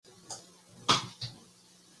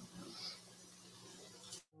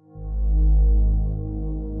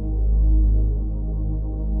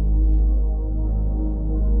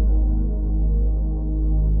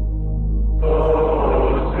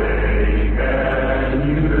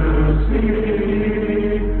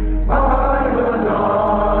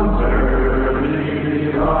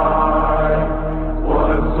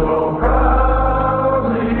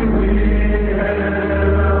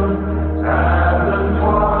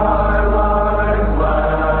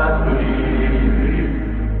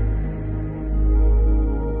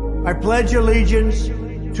pledge allegiance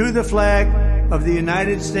to the flag of the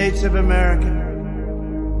United States of America.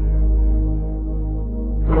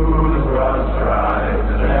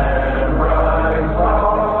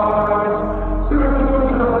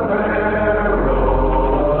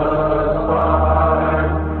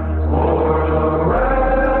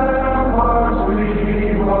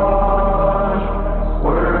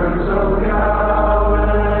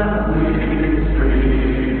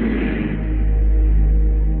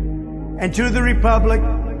 And to the republic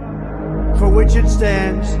for which it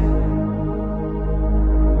stands,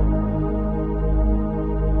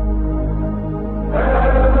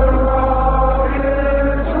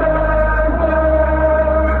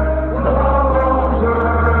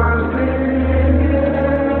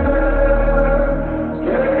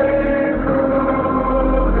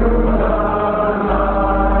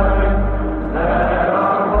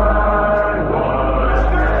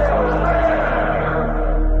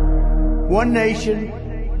 one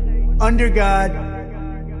nation, under God,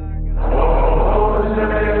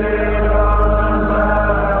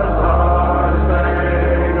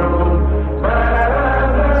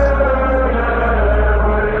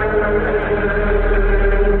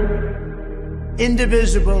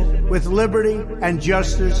 indivisible, with liberty and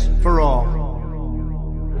justice for all.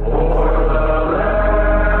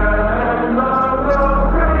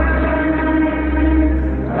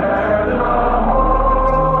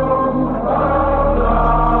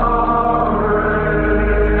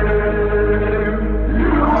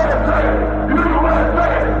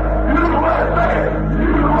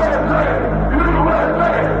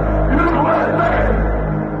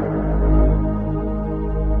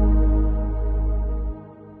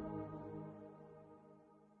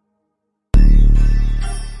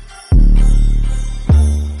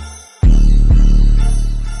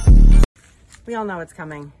 We all know it's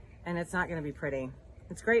coming, and it's not going to be pretty.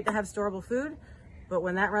 It's great to have storable food, but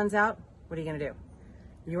when that runs out, what are you going to do?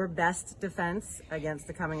 Your best defense against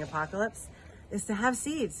the coming apocalypse is to have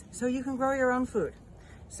seeds so you can grow your own food.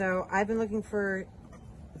 So I've been looking for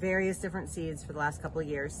various different seeds for the last couple of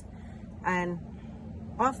years, and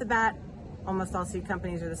off the bat, almost all seed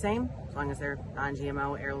companies are the same, as long as they're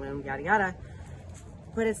non-GMO, heirloom, yada yada.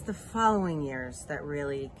 But it's the following years that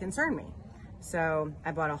really concern me. So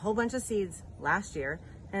I bought a whole bunch of seeds last year,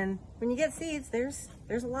 and when you get seeds, there's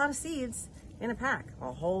a lot of seeds in a pack,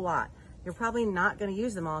 a whole lot. You're probably not going to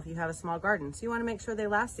use them all if you have a small garden, so you want to make sure they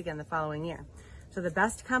last again the following year. So the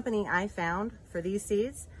best company I found for these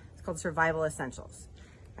seeds is called Survival Essentials.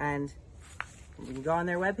 And you can go on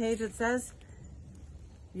their webpage, it says,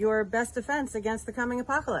 your best defense against the coming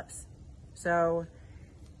apocalypse. So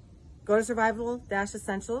go to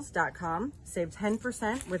survival-essentials.com, save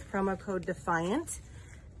 10% with promo code DEFIANT,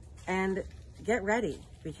 and get ready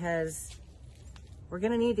because we're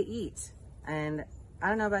going to need to eat. And I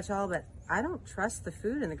don't know about y'all, but I don't trust the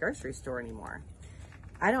food in the grocery store anymore.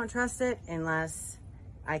 I don't trust it unless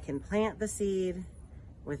I can plant the seed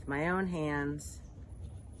with my own hands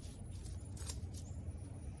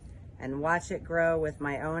and watch it grow with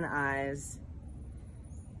my own eyes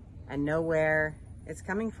and know where it's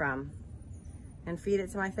coming from and feed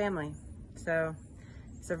it to my family. So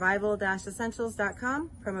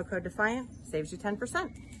survival-essentials.com, promo code DEFIANT, saves you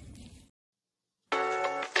 10%.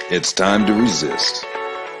 It's time to resist.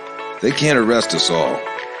 They can't arrest us all,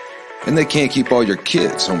 and they can't keep all your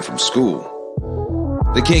kids home from school.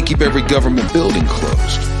 They can't keep every government building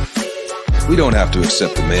closed. We don't have to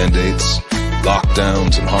accept the mandates,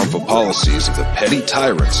 lockdowns, and harmful policies of the petty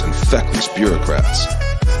tyrants and feckless bureaucrats.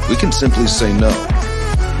 We can simply say no,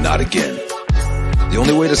 not again. The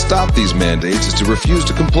only way to stop these mandates is to refuse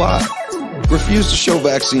to comply. Refuse to show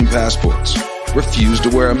vaccine passports. Refuse to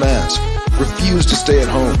wear a mask. Refuse to stay at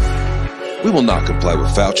home. We will not comply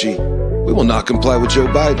with Fauci. We will not comply with Joe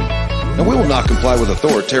Biden. And we will not comply with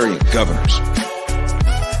authoritarian governors.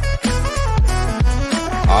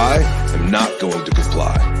 I am not going to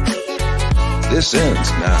comply. This ends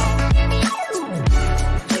now.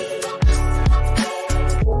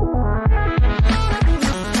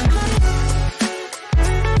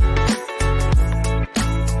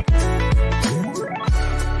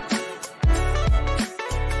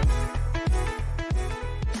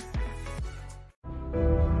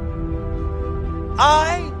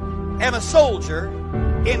 I am a soldier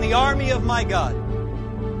in the army of my God.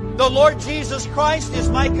 The Lord Jesus Christ is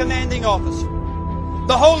my commanding officer.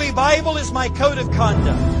 The Holy Bible is my code of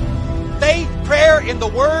conduct. Faith, prayer, and the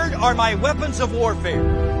Word are my weapons of warfare.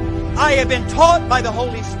 I have been taught by the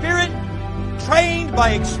Holy Spirit, trained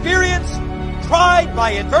by experience, tried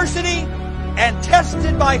by adversity, and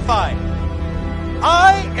tested by fire.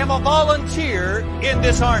 I am a volunteer in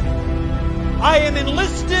this army. I am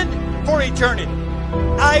enlisted for eternity.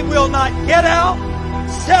 I will not get out,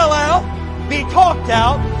 sell out, be talked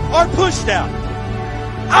out, or pushed out.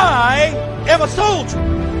 I am a soldier.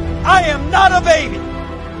 I am not a baby.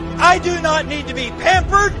 I do not need to be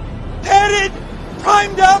pampered, petted,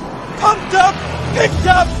 primed up, pumped up, picked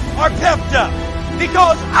up, or pepped up.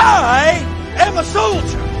 Because I am a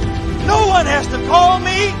soldier. No one has to call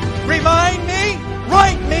me, remind me,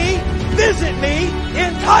 write me, visit me,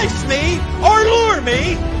 entice me, or lure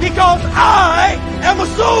me, because I am a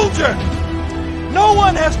soldier. No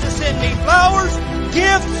one has to send me flowers,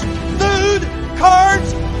 gifts, food,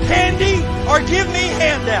 cards, candy, or give me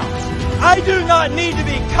handouts. I do not need to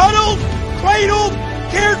be cuddled, cradled,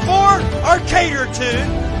 cared for, or catered to.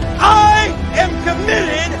 I am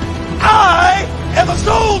committed. I am a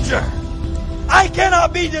soldier. I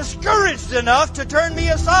cannot be discouraged enough to turn me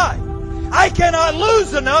aside. I cannot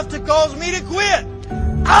lose enough to cause me to quit.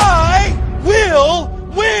 I will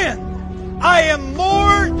win. I am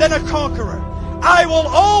more than a conqueror. I will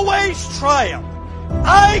always triumph.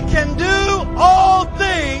 I can do all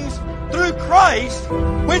things through Christ,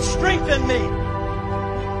 which strengthen me.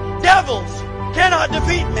 Devils cannot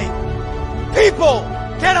defeat me. People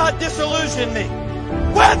cannot disillusion me.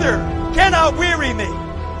 Weather cannot weary me.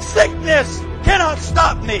 Sickness cannot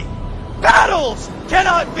stop me. Battles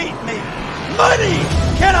cannot beat me. Money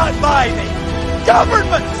cannot buy me.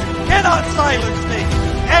 Governments cannot silence me.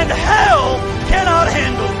 And hell cannot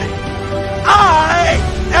handle me. I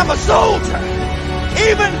am a soldier.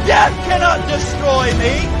 Even death cannot destroy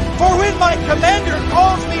me. For when my commander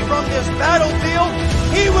calls me from this battlefield,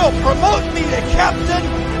 he will promote me to captain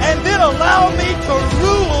and then allow me to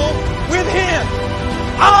rule with him.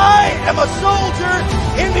 I am a soldier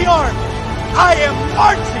in the army. I am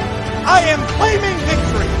marching. I am claiming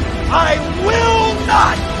victory. I will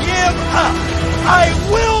not give up. I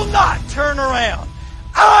will not turn around.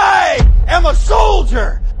 I am a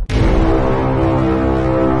soldier.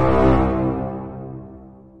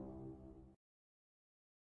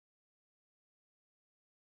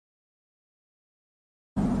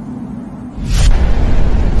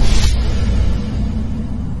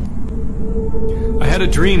 I had a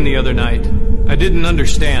dream the other night. I didn't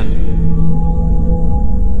understand.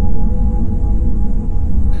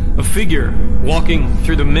 A figure walking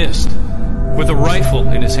through the mist with a rifle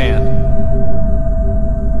in his hand.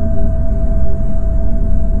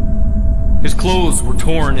 His clothes were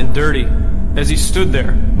torn and dirty as he stood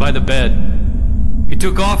there by the bed. He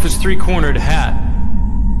took off his three-cornered hat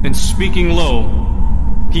and, speaking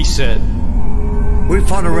low, he said, We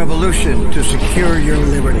fought a revolution to secure your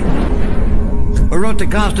liberty. We wrote the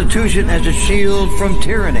Constitution as a shield from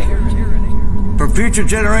tyranny. For future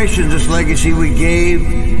generations, this legacy we gave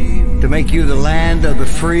to make you the land of the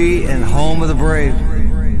free and home of the brave.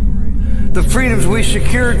 The freedoms we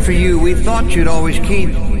secured for you, we thought you'd always keep.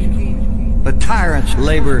 But tyrants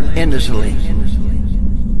labor endlessly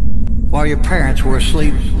while your parents were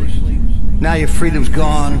asleep. Now your freedom's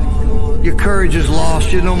gone, your courage is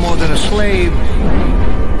lost, you're no more than a slave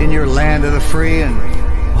in your land of the free and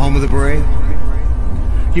home of the brave.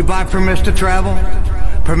 You buy permits to travel,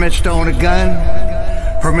 permits to own a gun,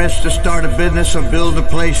 permits to start a business or build a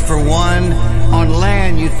place for one. On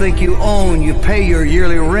land you think you own, you pay your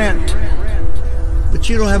yearly rent, but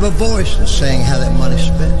you don't have a voice in saying how that money's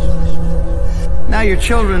spent. Now your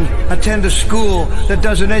children attend a school that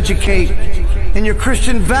doesn't educate, and your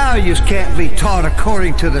Christian values can't be taught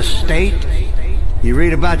according to the state. You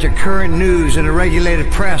read about your current news in a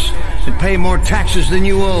regulated press and pay more taxes than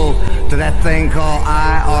you owe to that thing called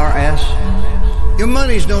IRS. Your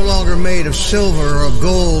money's no longer made of silver or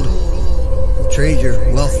gold. You trade your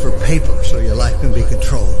wealth for paper so your life can be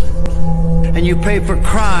controlled. And you pay for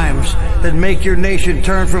crimes that make your nation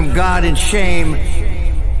turn from God in shame.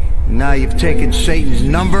 Now you've taken Satan's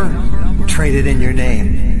number and traded in your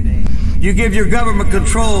name. You give your government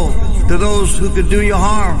control to those who could do you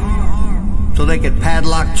harm, so they could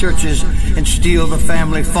padlock churches and steal the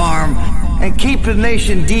family farm and keep the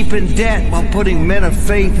nation deep in debt while putting men of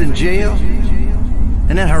faith in jail,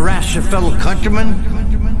 and then harass your fellow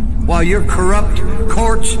countrymen while your corrupt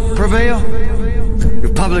courts prevail.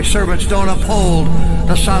 Your public servants don't uphold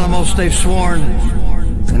the solemn oaths they've sworn,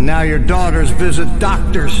 and now your daughters visit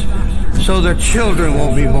doctors so their children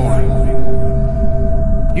won't be born.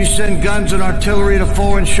 You send guns and artillery to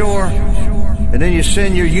foreign shore, and then you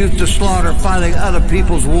send your youth to slaughter fighting other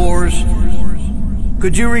people's wars.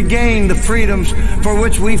 Could you regain the freedoms for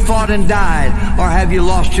which we fought and died, or have you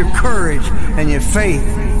lost your courage and your faith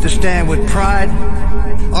to stand with pride?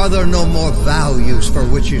 Are there no more values for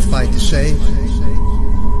which you fight to save?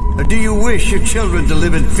 Or do you wish your children to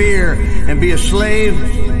live in fear and be a slave?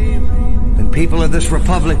 Then, people of this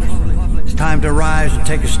republic, it's time to rise and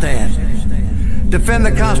take a stand. Defend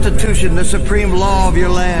the Constitution, the supreme law of your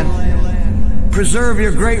land. Preserve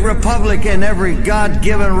your great republic and every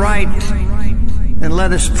God-given right. And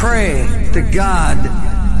let us pray to God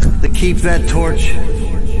to keep that torch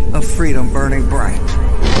of freedom burning bright.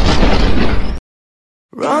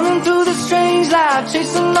 Running through the strange life,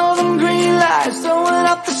 chasing all them green lights, throwing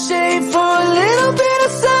up the shade for a little bit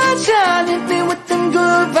of sunshine. Hit me with them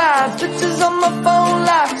good vibes, pictures on my phone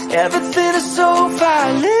like everything is so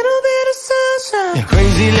fine. Little bit of sunshine. Yeah,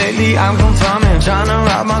 crazy lately, I'm confirming, trying to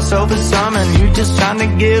rob myself of something. You just trying to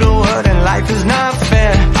get a word and life is not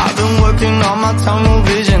fair. I've been working on my tunnel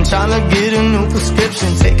vision, trying to get a new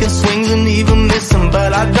prescription, taking swings and even missing,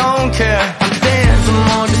 but I don't care. I'm dancing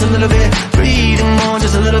more, just a little bit, breathing more,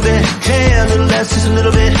 just a little bit, care a little less, just a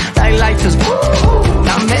little bit, like life is woo.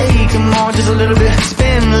 I'm making more, just a little bit,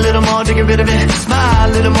 spin a little more to get rid of it, smile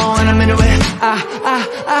a little more and I'm into it.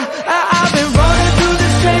 I've been running through the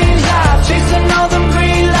strange life, chasing all them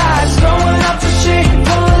green lights, throwing up the shade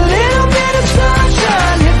for a little bit of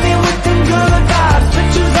sunshine. Hit me with them good vibes,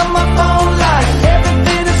 pictures on my phone like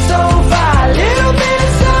everything is so fine. Little bit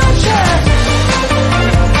of sunshine.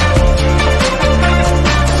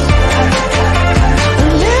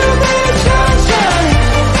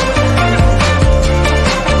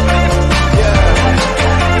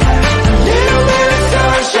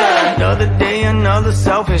 Another day, another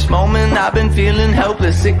selfish moment. I've been feeling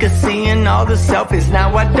helpless, sick of seeing all the selfies.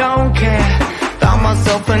 Now I don't care. Found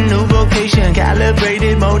myself a new vocation,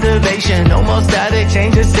 calibrated motivation. No more static,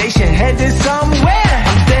 change the station, headed somewhere.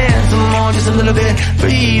 I'm dancing more, just a little bit,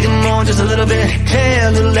 breathing more, just a little bit, care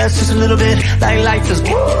a little less, just a little bit, like life is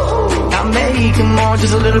woo. I'm making more,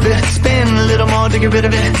 just a little bit, spin a little more to get rid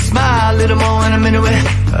of it, smile a little more and I'm into it.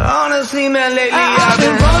 Honestly, man, lately I've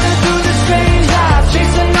been running through the strange life,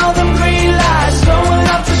 chasing all them green lights, throwing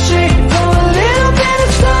up the shade for a little bit of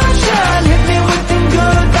sunshine. Hit me with them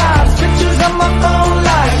good vibes, pictures on my phone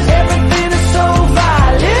like everything is so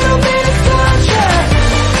fine. Little bit of sunshine.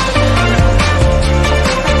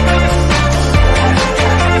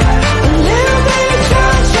 A little bit of sunshine. A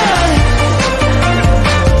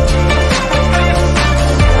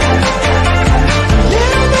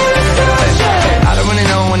little bit of sunshine. I don't really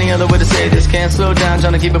know any other way to say this. Can't slow down,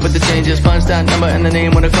 trying to keep up with the changes. Punch that number and the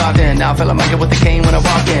name when I clock in. Now I feel like Michael with the cane when I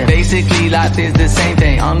walk in. Basically, life is the same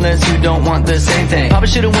thing, unless you don't want the same thing. Probably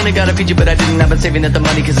should've went and got a feature, but I didn't. I've been saving up the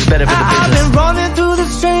money cause it's better for the business. I've been running through the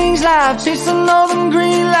strange life, chasing all them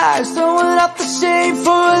green lights, throwing up the shade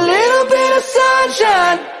for a little bit of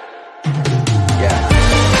sunshine. Yeah.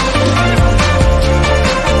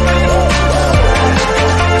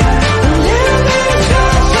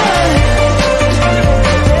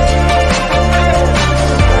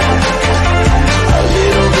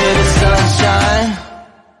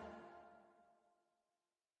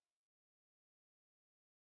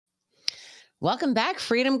 Welcome back,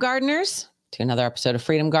 Freedom Gardeners, to another episode of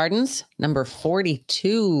Freedom Gardens, number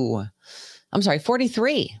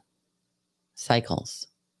 43 cycles.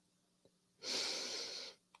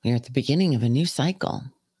 We are at the beginning of a new cycle,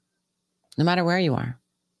 no matter where you are.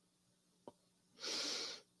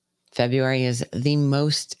 February is the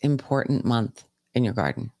most important month in your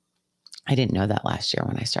garden. I didn't know that last year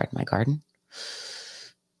when I started my garden.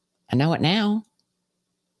 I know it now.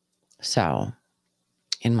 So,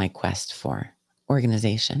 in my quest for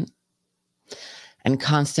organization and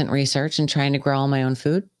constant research and trying to grow all my own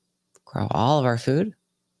food, grow all of our food,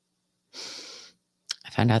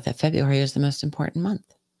 I found out that February is the most important month.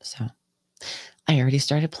 So I already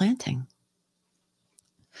started planting.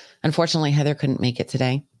 Unfortunately, Heather couldn't make it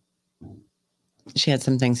today. She had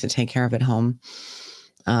some things to take care of at home.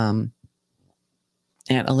 Aunt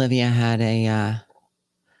Olivia had a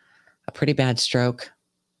pretty bad stroke.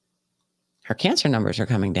 Her cancer numbers are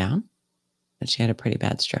coming down, but she had a pretty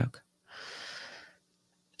bad stroke.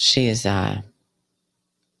 She is not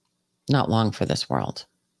long for this world.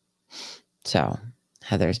 So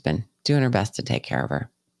Heather's been doing her best to take care of her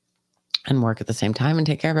and work at the same time and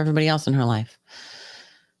take care of everybody else in her life.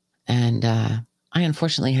 And I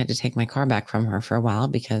unfortunately had to take my car back from her for a while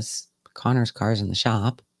because Connor's car's in the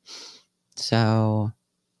shop. So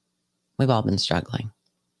we've all been struggling.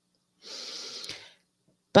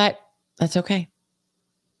 But that's okay.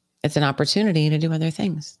 It's an opportunity to do other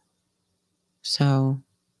things. So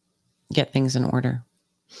get things in order.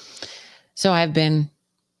 So I've been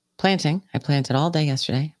planting. I planted all day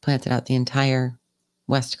yesterday. Planted out the entire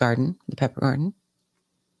west garden, the pepper garden.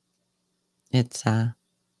 It's,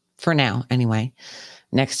 for now anyway.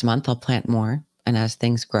 Next month I'll plant more. And as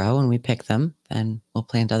things grow and we pick them, then we'll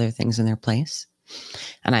plant other things in their place.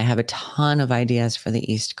 And I have a ton of ideas for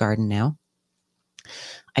the East garden now.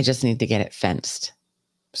 I just need to get it fenced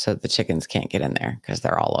so the chickens can't get in there because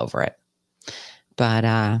they're all over it. But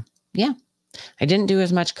yeah, I didn't do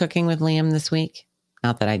as much cooking with Liam this week.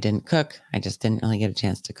 Not that I didn't cook. I just didn't really get a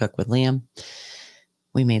chance to cook with Liam.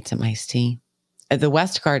 We made some iced tea. The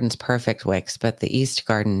West garden's perfect, Wix, but the East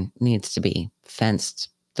garden needs to be fenced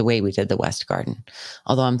the way we did the West garden.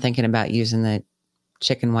 Although I'm thinking about using the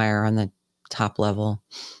chicken wire on the top level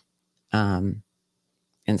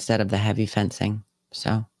instead of the heavy fencing.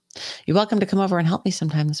 So you're welcome to come over and help me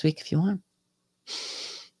sometime this week if you want.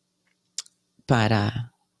 But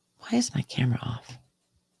why is my camera off?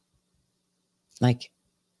 Like,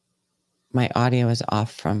 my audio is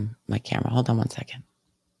off from my camera. Hold on one second.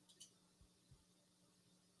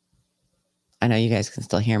 I know you guys can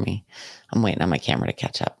still hear me. I'm waiting on my camera to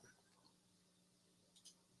catch up.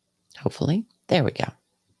 Hopefully. There we go.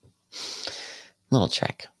 Little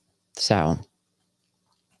trick. So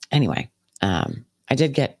anyway, I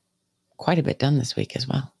did get quite a bit done this week as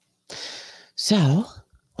well. So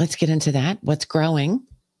let's get into that. What's growing?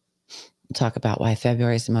 We'll talk about why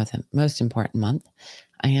February is the most important month.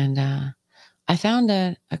 And I found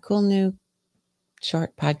a cool new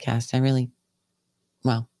short podcast.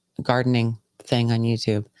 A gardening thing on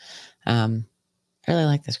YouTube. I really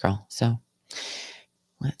like this girl. So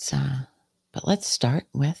let's start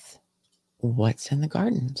with what's in the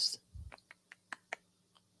gardens.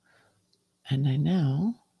 And I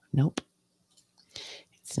know, nope,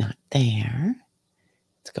 it's not there.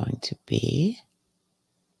 It's going to be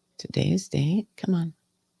today's date. Come on.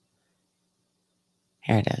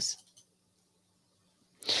 Here it is.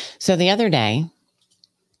 So the other day,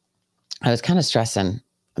 I was kind of stressing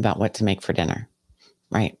about what to make for dinner,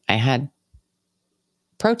 right? I had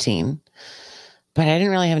protein, but I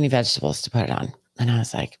didn't really have any vegetables to put it on. And I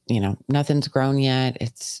was like, nothing's grown yet.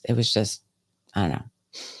 It was just, I don't know,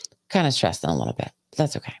 kind of stressing a little bit. But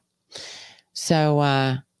that's okay. So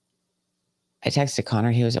I texted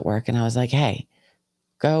Connor. He was at work and I was like, hey,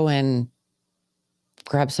 go and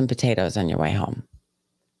grab some potatoes on your way home.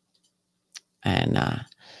 And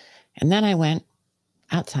then I went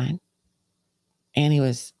outside and he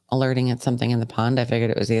was alerting at something in the pond. I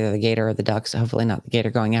figured it was either the gator or the ducks. Hopefully not the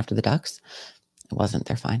gator going after the ducks. It wasn't.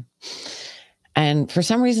 They're fine. And for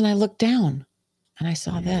some reason I looked down and I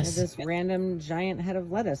saw this. This random giant head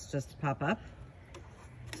of lettuce just pop up.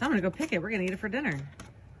 So I'm going to go pick it. We're going to eat it for dinner.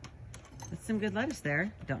 That's some good lettuce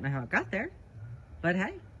there. Don't know how it got there, but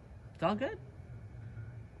hey, it's all good.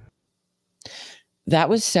 That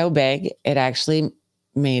was so big. It actually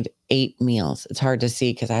made 8 meals. It's hard to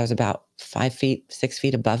see because I was about 6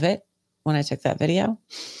 feet above it when I took that video.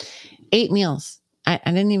 8 meals. I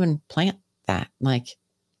didn't even plant that. Like,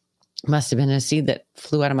 must have been a seed that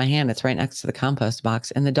flew out of my hand. It's right next to the compost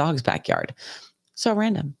box in the dog's backyard. So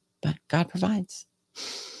random, but God provides.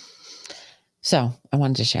 So I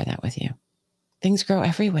wanted to share that with you. Things grow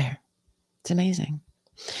everywhere. It's amazing.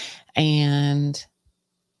 And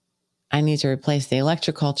I need to replace the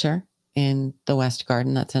electroculture in the West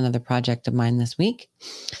garden. That's another project of mine this week.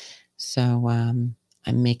 So I'm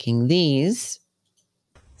making these.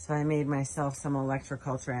 So I made myself some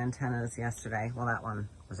electroculture antennas yesterday. Well, that one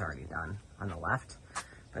was already done on the left.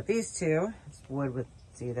 But these two, it's wood with,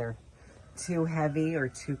 it's either too heavy or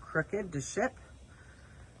too crooked to ship.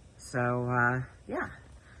 So yeah,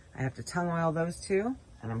 I have to tongue oil those two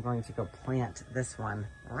and I'm going to go plant this one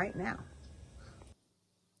right now.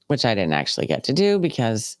 Which I didn't actually get to do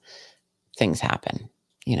because things happen.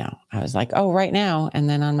 I was like, oh, right now. And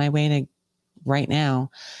then on my way to right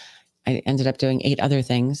now, I ended up doing 8 other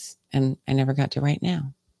things and I never got to right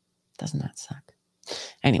now. Doesn't that suck?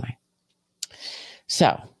 Anyway,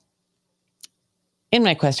 so in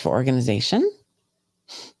my quest for organization,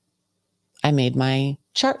 I made my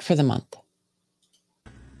chart for the month.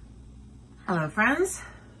 Hello, friends.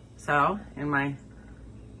 So in my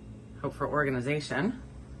hope for organization,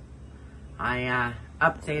 I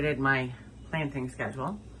updated my planting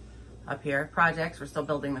schedule. Up here, projects, we're still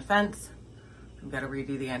building the fence. We've got to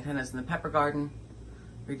redo the antennas in the pepper garden,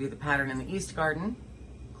 redo the pattern in the East garden,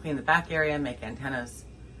 clean the back area, make antennas,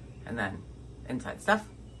 and then inside stuff.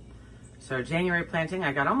 So January planting,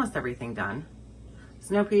 I got almost everything done.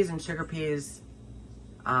 Snow peas and sugar peas,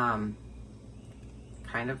 kind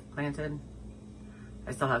of planted.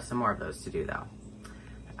 I still have some more of those to do though.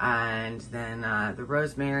 And then the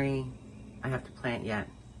rosemary, I have to plant yet.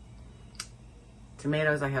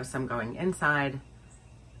 Tomatoes, I have some going inside.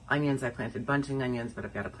 Onions, I planted bunching onions, but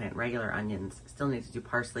I've got to plant regular onions. Still need to do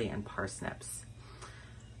parsley and parsnips.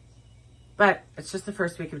 But it's just the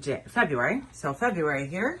first week of February. So February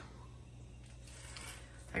here,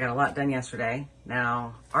 I got a lot done yesterday.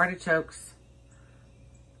 Now, artichokes,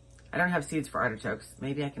 I don't have seeds for artichokes.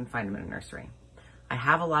 Maybe I can find them in a nursery. I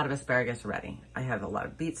have a lot of asparagus already. I have a lot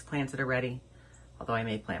of beets planted already, although I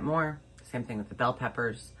may plant more. Same thing with the bell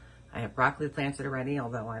peppers. I have broccoli planted already,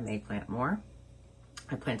 although I may plant more.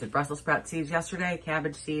 I planted Brussels sprout seeds yesterday,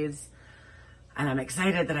 cabbage seeds, and I'm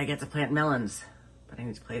excited that I get to plant melons, but I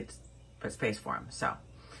need to put space for them. So,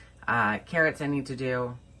 carrots I need to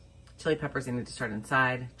do, chili peppers I need to start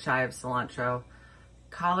inside, chives, cilantro,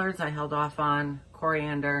 collards I held off on,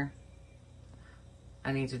 coriander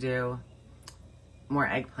I need to do, more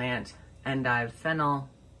eggplant, endive, fennel.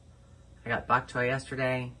 I got bok choy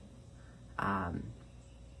yesterday.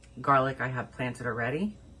 Garlic I have planted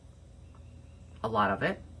already, a lot of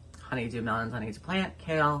it. Honeydew melons I need to plant,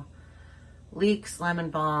 kale, leeks,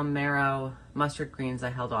 lemon balm, marrow, mustard greens I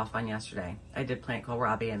held off on yesterday. I did plant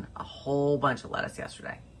kohlrabi and a whole bunch of lettuce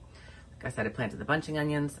yesterday. Like I said, I planted the bunching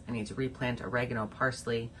onions. I need to replant oregano,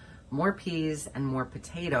 parsley, more peas and more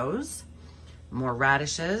potatoes, more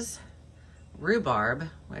radishes, rhubarb,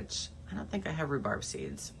 which I don't think I have rhubarb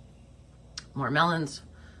seeds, more melons,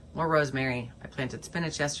 more rosemary. I planted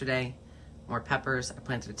spinach yesterday, more peppers. I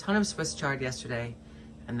planted a ton of Swiss chard yesterday,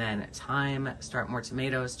 and then thyme, start more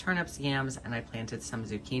tomatoes, turnips, yams, and I planted some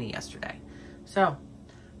zucchini yesterday. So,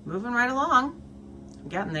 moving right along, I'm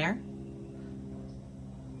getting there.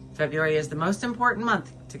 February is the most important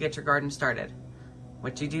month to get your garden started.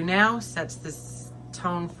 What you do now sets this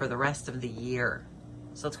tone for the rest of the year.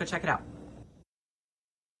 So let's go check it out.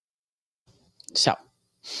 So,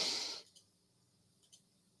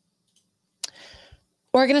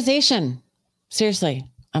 organization. Seriously,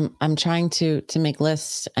 I'm trying to make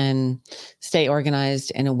lists and stay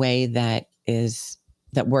organized in a way that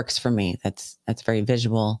works for me. That's very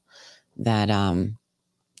visual, that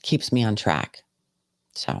keeps me on track.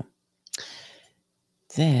 So,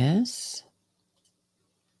 this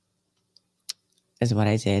is what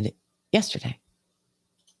I did yesterday.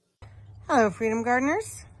 Hello, Freedom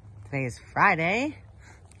Gardeners. Today is Friday,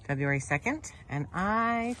 February 2nd, and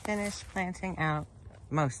I finished planting out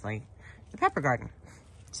mostly the pepper garden.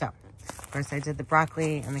 So, of course, I did the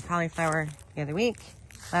broccoli and the cauliflower the other week,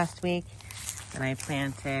 last week, and I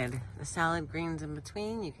planted the salad greens in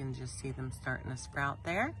between. You can just see them starting to sprout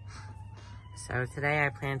there. So today I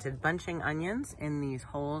planted bunching onions in these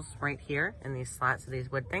holes right here, in these slots of these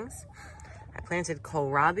wood things. I planted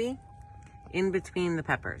kohlrabi in between the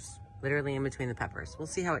peppers, literally in between the peppers. We'll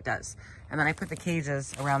see how it does. And then I put the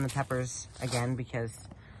cages around the peppers again because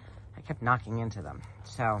I kept knocking into them.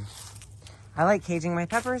 So I like caging my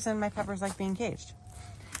peppers, and my peppers like being caged.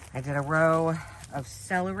 I did a row of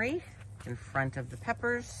celery in front of the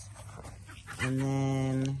peppers, and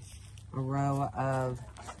then a row of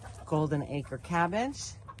golden acre cabbage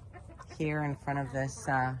here in front of this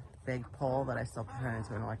big pole that I still turn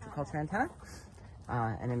into an electroculture antenna,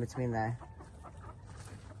 and in between the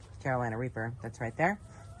Carolina Reaper that's right there,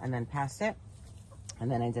 and then past it.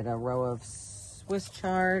 And then I did a row of Swiss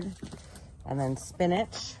chard, and then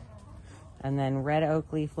spinach, and then red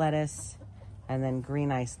oak leaf lettuce, and then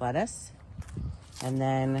green ice lettuce. And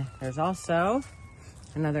then there's also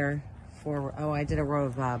another I did a row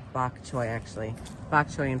of bok choy, actually. Bok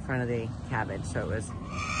choy in front of the cabbage. So it was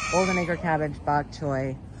golden acre cabbage, bok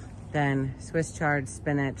choy, then Swiss chard,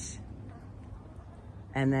 spinach,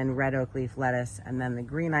 and then red oak leaf lettuce, and then the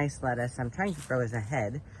green ice lettuce I'm trying to grow as a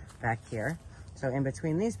head back here. So in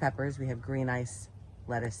between these peppers, we have green ice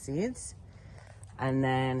lettuce seeds. And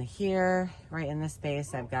then here, right in this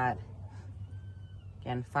space, I've got,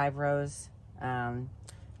 again, 5 rows,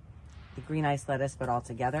 the green ice lettuce, but all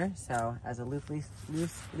together. So as a loose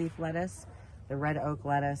leaf lettuce, the red oak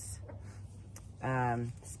lettuce,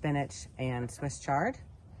 spinach, and Swiss chard.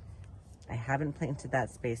 I haven't planted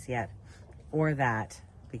that space yet, or that,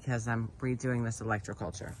 because I'm redoing this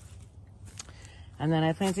electroculture. And then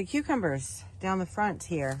I planted cucumbers down the front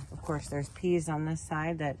here. Of course, there's peas on this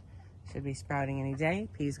side that should be sprouting any day.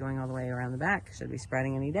 Peas going all the way around the back should be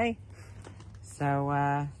sprouting any day.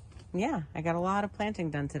 So, yeah, I got a lot of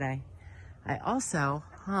planting done today. I also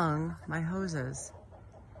hung my hoses,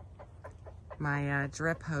 my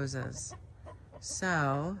drip hoses.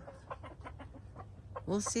 So,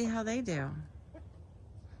 we'll see how they do.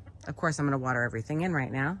 Of course, I'm going to water everything in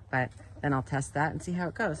right now, but then I'll test that and see how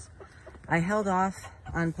it goes. I held off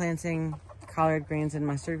on planting collard greens and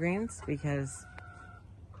mustard greens because,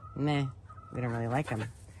 we don't really like them.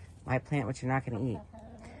 Why plant what you're not going to eat?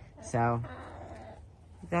 So,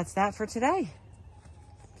 that's that for today.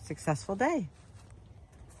 Successful day.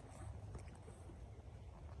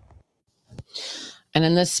 And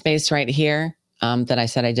in this space right here that I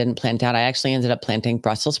said I didn't plant out, I actually ended up planting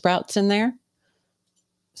Brussels sprouts in there.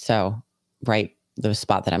 So right, the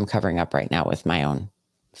spot that I'm covering up right now with my own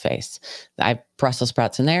face. I have Brussels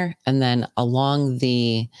sprouts in there. And then along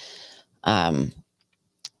the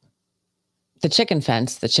chicken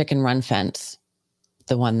fence, the chicken run fence,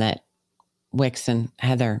 the one that Wix and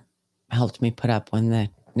Heather helped me put up when the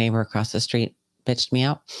neighbor across the street bitched me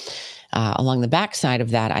out. Along the back side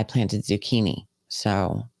of that, I planted zucchini.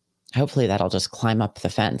 So hopefully that'll just climb up the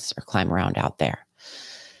fence or climb around out there.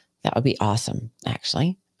 That would be awesome,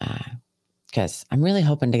 actually, because I'm really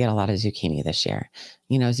hoping to get a lot of zucchini this year.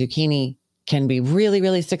 You know, zucchini can be really,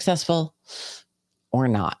 really successful or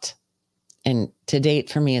not. And to date,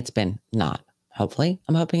 for me, it's been not. Hopefully,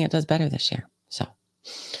 I'm hoping it does better this year. So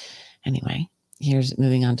anyway, here's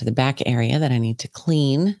moving on to the back area that I need to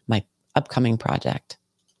clean, my upcoming project.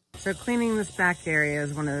 So cleaning this back area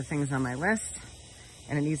is one of the things on my list,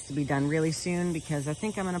 and it needs to be done really soon because I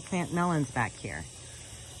think I'm going to plant melons back here.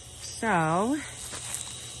 So,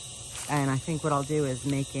 and I think what I'll do is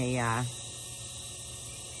make a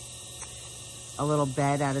little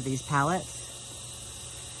bed out of these pallets,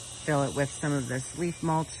 fill it with some of this leaf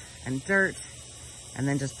mulch and dirt, and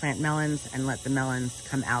then just plant melons and let the melons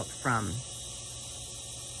come out from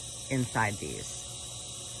inside these,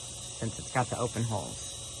 since it's got the open holes.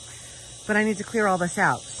 But I need to clear all this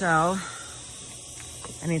out, so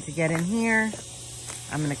I need to get in here.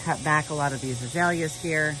 I'm going to cut back a lot of these azaleas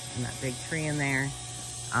here and that big tree in there.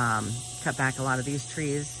 Cut back a lot of these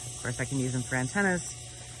trees. Of course, I can use them for antennas.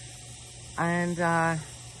 And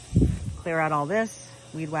clear out all this.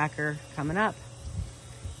 Weed whacker coming up.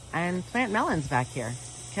 And plant melons back here,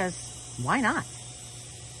 because why not?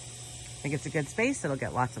 I think it's a good space. It'll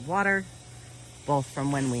get lots of water, both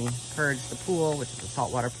from when we purge the pool, which is a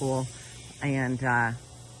saltwater pool, and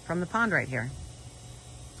from the pond right here.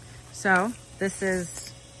 So this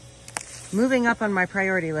is moving up on my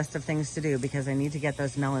priority list of things to do because I need to get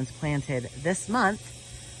those melons planted this month,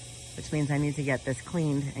 which means I need to get this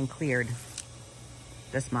cleaned and cleared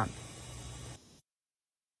this month.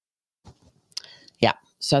 Yeah.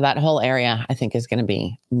 So that whole area, I think, is going to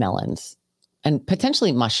be melons and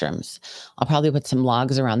potentially mushrooms. I'll probably put some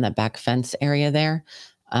logs around that back fence area there,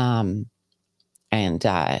 and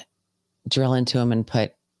drill into them and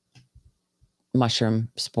put mushroom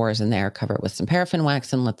spores in there, cover it with some paraffin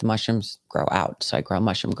wax and let the mushrooms grow out. So I grow a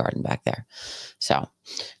mushroom garden back there. So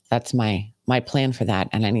that's my plan for that.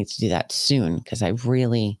 And I need to do that soon because I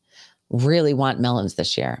really, really want melons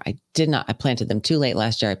this year. I planted them too late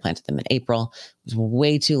last year. I planted them in April. It was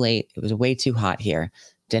way too late. It was way too hot here.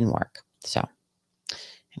 Didn't work. So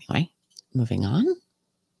anyway, moving on.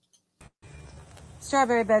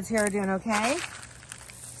 Strawberry beds here are doing okay.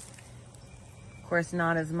 Of course,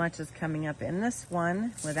 not as much as coming up in this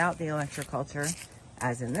one without the electroculture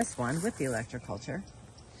as in this one with the electroculture.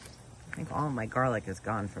 I think all of my garlic is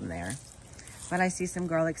gone from there. But I see some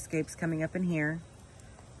garlic scapes coming up in here,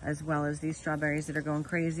 as well as these strawberries that are going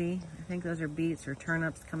crazy. I think those are beets or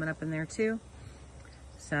turnips coming up in there too.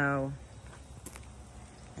 So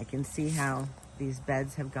I can see how these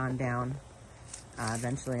beds have gone down.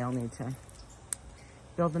 Eventually I'll need to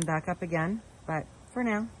build them back up again. But for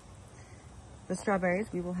now, the strawberries,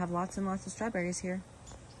 we will have lots and lots of strawberries here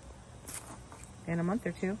in a month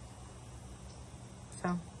or two.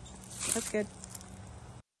 So that's good.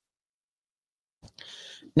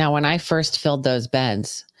 Now, when I first filled those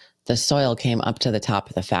beds, the soil came up to the top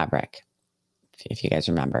of the fabric, if you guys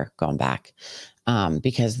remember going back,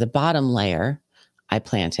 because the bottom layer I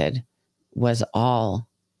planted was all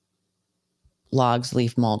logs,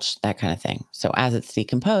 leaf mulch, that kind of thing. So as it's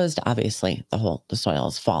decomposed, obviously the soil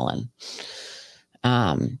has fallen.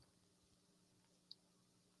 But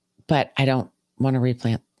I don't want to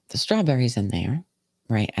replant the strawberries in there,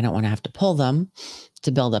 right? I don't want to have to pull them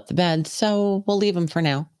to build up the bed. So we'll leave them for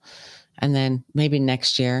now. And then maybe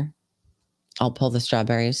next year I'll pull the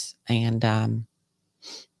strawberries and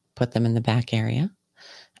put them in the back area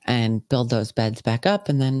and build those beds back up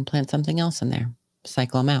and then plant something else in there,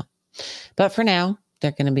 cycle them out. But for now,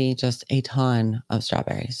 they're going to be just a ton of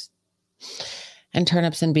strawberries and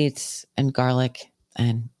turnips and beets and garlic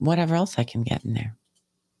and whatever else I can get in there.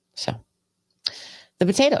 So the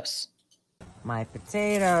potatoes. My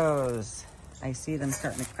potatoes. I see them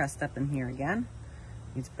starting to crust up in here again.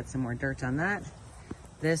 Need to put some more dirt on that.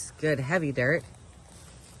 This good heavy dirt.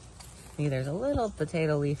 See, there's a little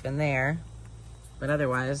potato leaf in there, but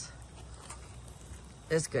otherwise,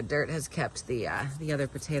 this good dirt has kept the other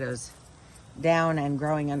potatoes down and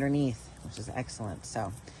growing underneath, which is excellent.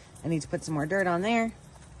 So I need to put some more dirt on there.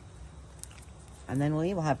 And then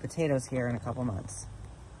we'll have potatoes here in a couple months.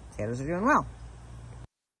 Potatoes are doing well.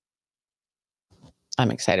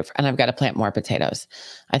 I'm excited and I've got to plant more potatoes.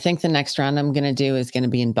 I think the next round I'm going to do is going to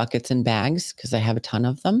be in buckets and bags because I have a ton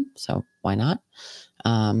of them. So why not?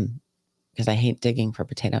 Because I hate digging for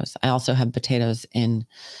potatoes. I also have potatoes that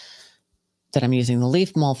I'm using the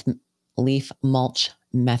leaf mulch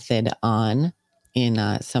method on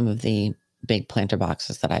in some of the big planter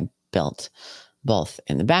boxes that I built, both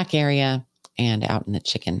in the back area and out in the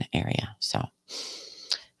chicken area. So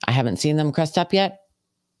I haven't seen them crust up yet.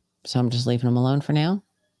 So I'm just leaving them alone for now.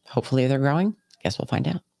 Hopefully they're growing. Guess we'll find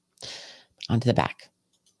out. On to the back.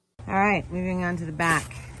 All right, moving on to the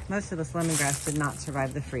back. Most of this lemongrass did not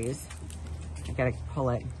survive the freeze. I've got to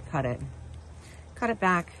pull it, cut it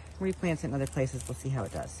back, replant it in other places. We'll see how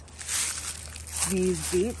it does.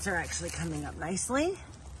 These beets are actually coming up nicely.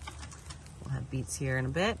 We'll have beets here in a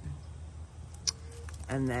bit.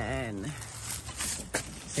 And then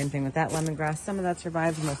same thing with that lemongrass. Some of that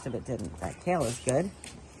survived, most of it didn't. That kale is good.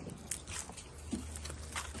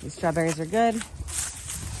 These strawberries are good.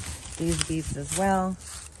 These beets as well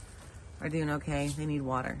are doing okay. They need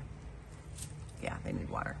water. Yeah, they need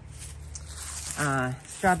water.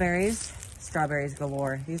 Strawberries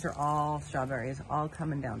galore. These are all strawberries, all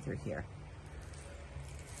coming down through here.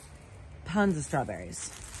 Tons of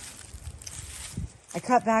strawberries. I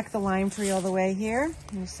cut back the lime tree all the way here,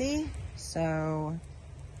 you see? So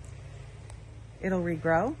it'll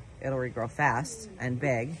regrow. It'll regrow fast and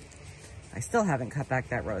big. I still haven't cut back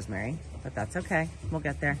that rosemary, but that's okay. We'll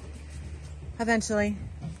get there eventually.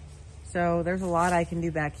 So there's a lot I can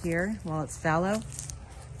do back here while it's fallow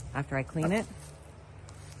after I clean it.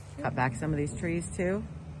 Cut back some of these trees too.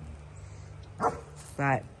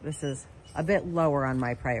 But this is a bit lower on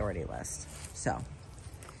my priority list. So.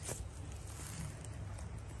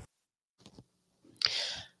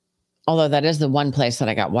 Although that is the one place that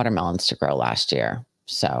I got watermelons to grow last year.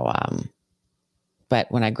 So, but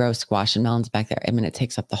when I grow squash and melons back there, I mean, it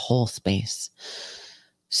takes up the whole space.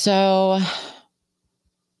 So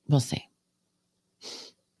we'll see.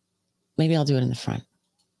 Maybe I'll do it in the front.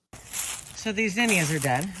 So these zinnias are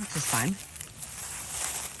dead, which is fine.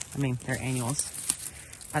 I mean, they're annuals.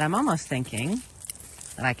 But I'm almost thinking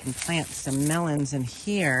that I can plant some melons in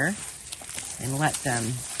here and let them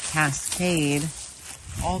cascade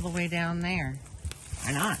all the way down there.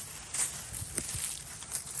 Why not?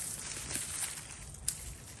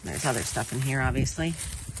 There's other stuff in here, obviously.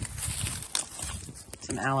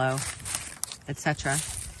 Some aloe, etc.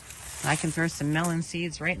 I can throw some melon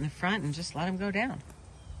seeds right in the front and just let them go down.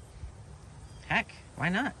 Heck, why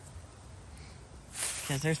not?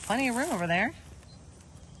 Because there's plenty of room over there.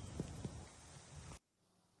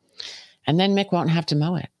 And then Mick won't have to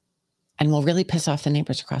mow it. And we'll really piss off the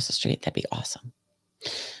neighbors across the street. That'd be awesome.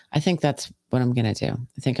 I think that's what I'm going to do.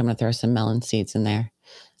 I think I'm going to throw some melon seeds in there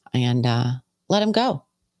and let them go.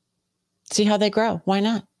 See how they grow. Why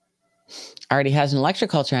not? Already has an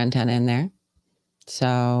electroculture antenna in there.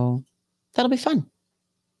 So that'll be fun.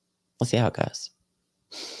 We'll see how it goes.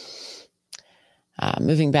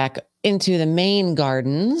 Moving back into the main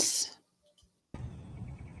gardens.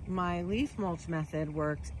 My leaf mulch method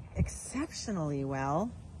worked exceptionally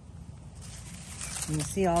well. You can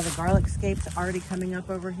see all the garlic scapes already coming up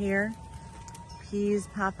over here. Peas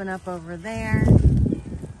popping up over there.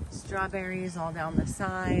 Strawberries all down the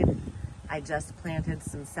side. I just planted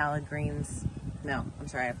some salad greens. No, I'm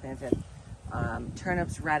sorry, I planted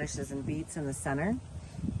turnips, radishes, and beets in the center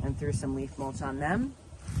and threw some leaf mulch on them.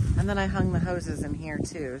 And then I hung the hoses in here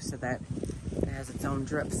too so that it has its own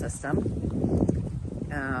drip system.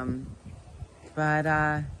 But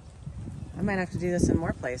I might have to do this in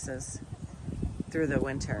more places through the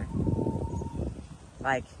winter,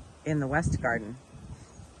 like in the West Garden.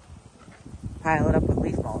 Pile it up with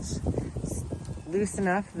leaf mulch. It's loose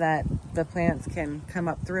enough that the plants can come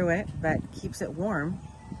up through it, but keeps it warm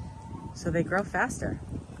so they grow faster.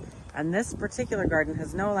 And this particular garden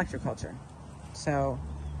has no electroculture, so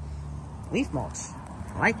leaf mulch,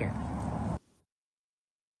 I like it.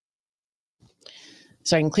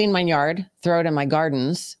 So I can clean my yard, throw it in my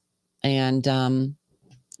gardens, and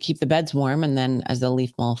keep the beds warm. And then as the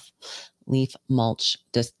leaf mulch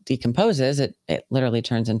decomposes, it literally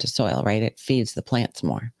turns into soil, right? It feeds the plants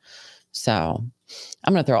more. So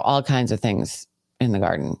I'm going to throw all kinds of things in the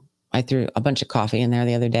garden. I threw a bunch of coffee in there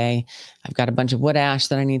the other day. I've got a bunch of wood ash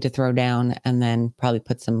that I need to throw down and then probably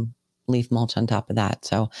put some leaf mulch on top of that.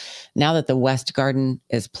 So now that the West Garden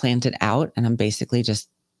is planted out and I'm basically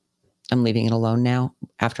I'm leaving it alone now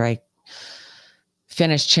after I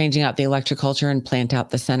finish changing out the electroculture and plant out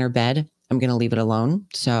the center bed, I'm going to leave it alone.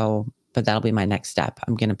 So, but that'll be my next step.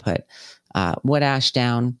 I'm going to put wood ash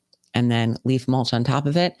down, and then leaf mulch on top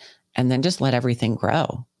of it, and then just let everything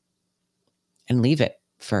grow and leave it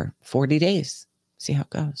for 40 days. See how it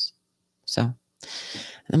goes. So,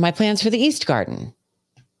 and my plans for the East garden.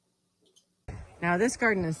 Now this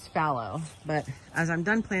garden is fallow, but as I'm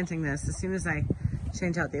done planting this, as soon as I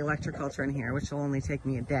change out the electroculture in here, which will only take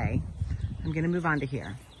me a day, I'm going to move on to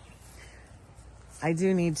here. I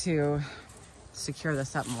do need to secure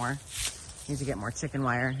this up more. Need to get more chicken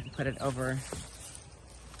wire and put it up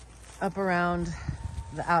around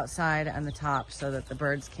the outside and the top so that the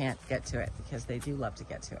birds can't get to it, because they do love to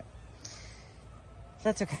get to it.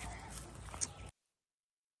 That's okay.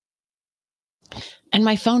 And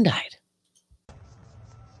my phone died.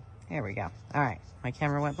 There we go. All right. My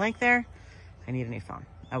camera went blank there. I need a new phone.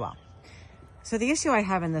 Oh well. So the issue I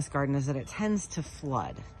have in this garden is that it tends to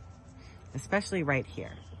flood, especially right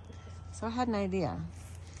here. So I had an idea.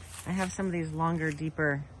 I have some of these longer,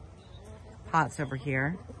 deeper pots over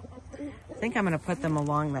here. I think I'm going to put them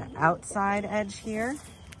along the outside edge here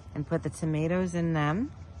and put the tomatoes in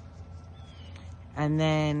them. And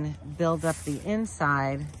then build up the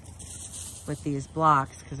inside with these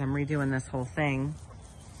blocks, because I'm redoing this whole thing.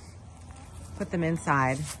 Put them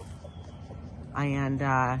inside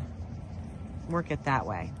and work it that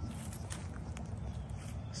way.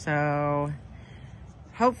 So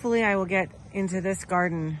hopefully I will get into this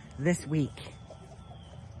garden this week.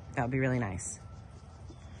 That would be really nice.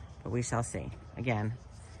 But we shall see. Again,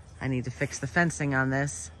 I need to fix the fencing on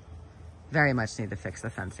this. Very much need to fix the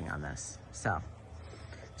fencing on this. So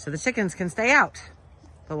the chickens can stay out,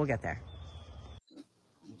 but we'll get there.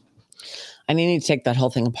 I need to take that whole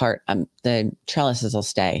thing apart. The trellises will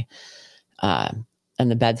stay, and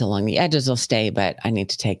the beds along the edges will stay, but I need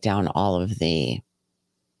to take down all of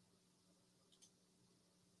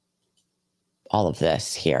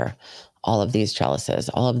this here, all of these trellises,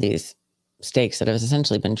 all of these stakes that have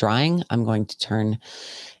essentially been drying. I'm going to turn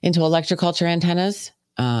into electroculture antennas,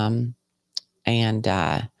 and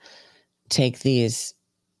take these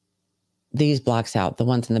blocks out. The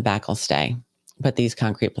ones in the back will stay, but these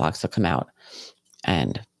concrete blocks will come out,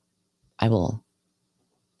 and I will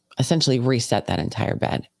essentially reset that entire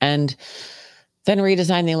bed and then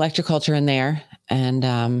redesign the electroculture in there.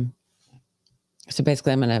 And so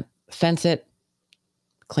basically I'm going to fence it,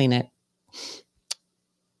 clean it,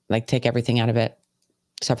 like take everything out of it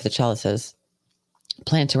except for the trellises,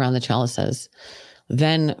 plant around the trellises,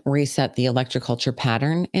 then reset the electroculture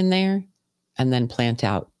pattern in there, and then plant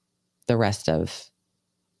out the rest of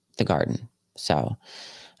the garden. So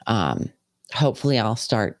hopefully I'll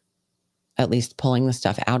start at least pulling the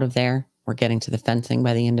stuff out of there. We're getting to the fencing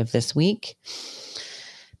by the end of this week,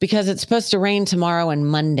 because it's supposed to rain tomorrow and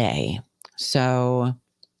Monday. So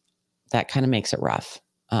that kind of makes it rough.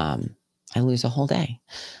 I lose a whole day.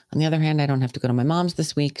 On the other hand, I don't have to go to my mom's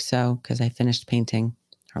this week, so because I finished painting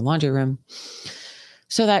her laundry room.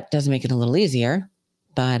 So that does make it a little easier.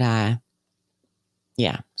 But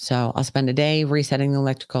yeah, so I'll spend a day resetting the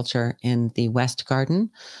electroculture in the west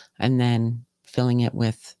garden and then filling it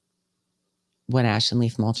with wood ash and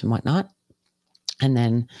leaf mulch and whatnot. And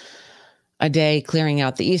then a day clearing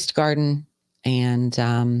out the east garden and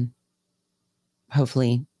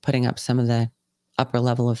hopefully putting up some of the upper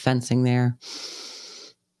level of fencing there.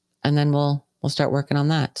 And then we'll start working on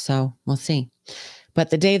that. So we'll see. But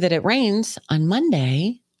the day that it rains on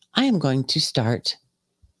Monday, I am going to start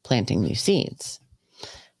planting new seeds.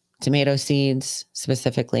 Tomato seeds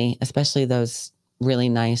specifically, especially those really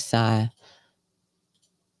nice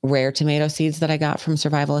rare tomato seeds that I got from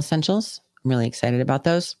Survival Essentials. I'm really excited about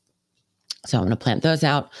those. So I'm going to plant those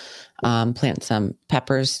out, plant some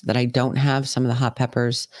peppers that I don't have, some of the hot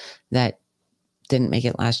peppers that didn't make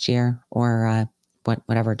it last year or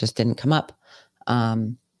whatever, just didn't come up.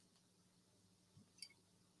 Melon,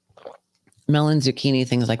 zucchini,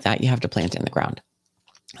 things like that, you have to plant in the ground.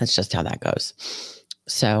 That's just how that goes.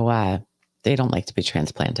 So they don't like to be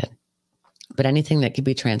transplanted. But anything that could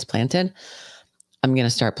be transplanted, I'm going to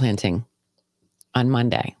start planting on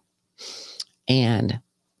Monday. And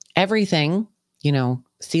everything,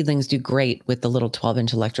 seedlings do great with the little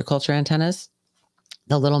 12-inch electroculture antennas,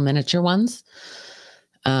 the little miniature ones.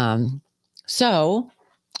 So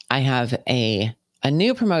I have a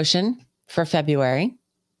new promotion for February,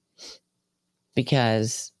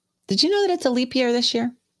 because did you know that it's a leap year this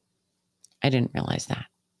year? I didn't realize that.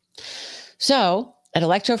 So at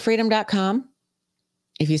electrofreedom.com,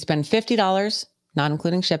 if you spend $50, not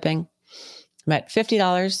including shipping, I'm at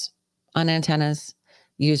 $50 on antennas,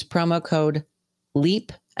 use promo code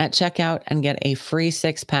LEAP at checkout and get a free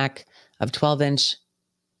 6-pack of 12-inch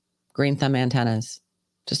green thumb antennas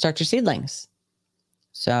to start your seedlings.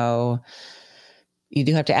 So you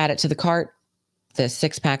do have to add it to the cart, the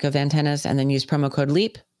 6-pack of antennas, and then use promo code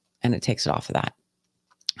LEAP, and it takes it off of that.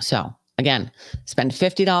 So again, spend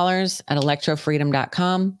 $50 at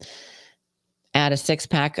electrofreedom.com, add a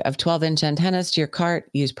 6-pack of 12-inch antennas to your cart,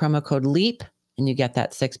 use promo code LEAP, and you get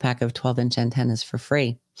that 6-pack of 12-inch antennas for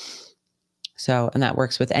free. So, and that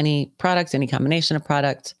works with any products, any combination of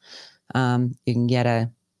products. You can get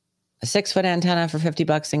a 6-foot antenna for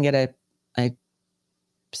 $50 and get a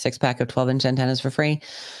 6-pack of 12-inch antennas for free.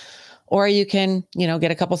 Or you can,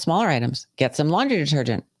 get a couple smaller items, get some laundry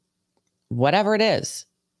detergent, whatever it is.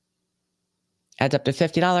 Adds up to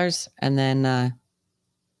 $50. And then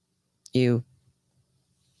you,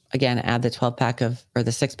 again, add the 12-pack of, or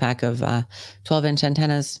the 6-pack of 12-inch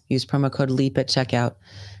antennas, use promo code LEAP at checkout,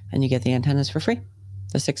 and you get the antennas for free.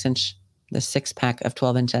 The 6-pack of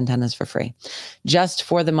 12-inch antennas for free, just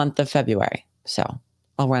for the month of February. So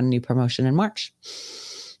I'll run a new promotion in March,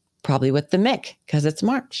 probably with the Mick, because it's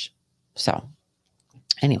March. So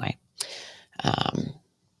anyway,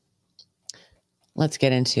 let's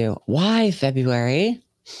get into why February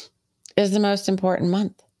is the most important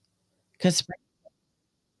month. Because spring.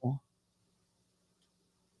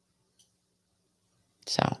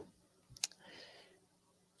 So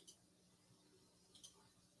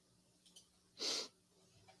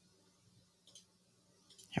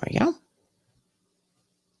there we go.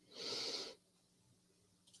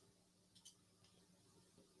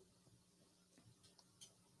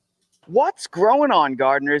 What's growing on,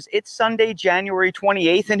 gardeners? It's Sunday, January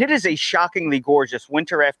 28th, and it is a shockingly gorgeous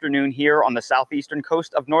winter afternoon here on the southeastern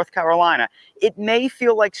coast of North Carolina. It may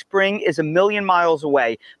feel like spring is a million miles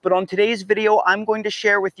away, but on today's video, I'm going to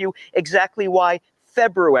share with you exactly why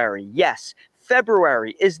February, yes,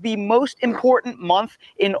 February is the most important month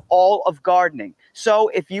in all of gardening. So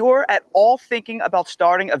if you're at all thinking about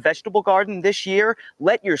starting a vegetable garden this year,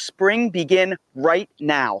 let your spring begin right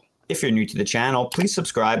now. If you're new to the channel, please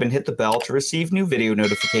subscribe and hit the bell to receive new video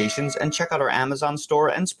notifications, and check out our Amazon store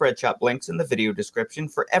and Spreadshop links in the video description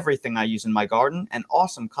for everything I use in my garden and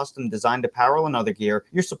awesome custom designed apparel and other gear.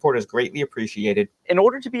 Your support is greatly appreciated. In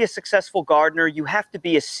order to be a successful gardener, you have to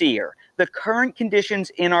be a seer. The current conditions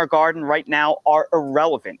in our garden right now are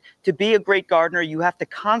irrelevant. To be a great gardener, you have to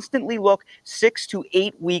constantly look 6 to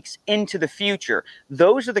 8 weeks into the future.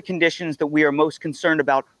 Those are the conditions that we are most concerned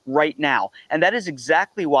about right now. And that is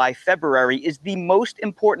exactly why February is the most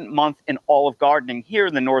important month in all of gardening here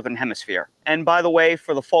in the Northern Hemisphere. And by the way,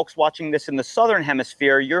 for the folks watching this in the Southern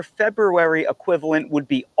Hemisphere, your February equivalent would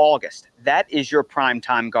be August. That is your prime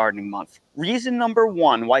time gardening month. Reason number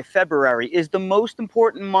one why February is the most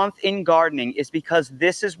important month in gardening is because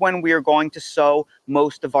this is when we are going to sow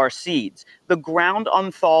most of our seeds. The ground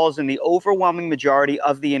unthaws in the overwhelming majority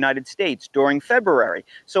of the United States during February.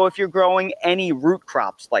 So if you're growing any root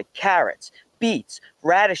crops like carrots, beets,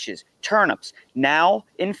 radishes, turnips, now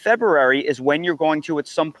in February is when you're going to at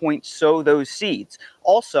some point sow those seeds.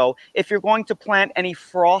 Also, if you're going to plant any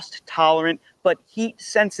frost-tolerant but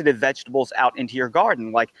heat-sensitive vegetables out into your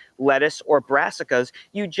garden, like lettuce or brassicas,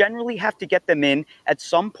 you generally have to get them in at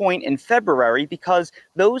some point in February because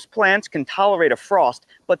those plants can tolerate a frost,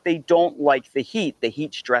 but they don't like the heat. The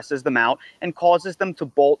heat stresses them out and causes them to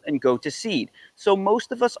bolt and go to seed. So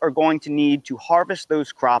most of us are going to need to harvest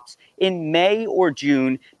those crops in May or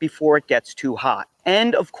June before it gets too hot.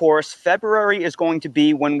 And of course, February is going to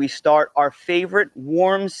be when we start our favorite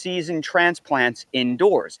warm season transplants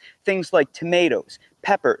indoors. Things like tomatoes,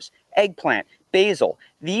 peppers, eggplant, basil.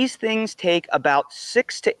 These things take about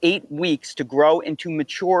 6 to 8 weeks to grow into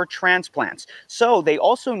mature transplants. So they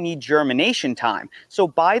also need germination time. So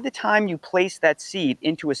by the time you place that seed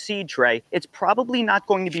into a seed tray, it's probably not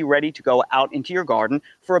going to be ready to go out into your garden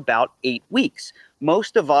for about 8 weeks.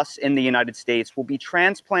 Most of us in the United States will be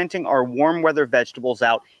transplanting our warm weather vegetables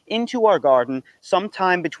out into our garden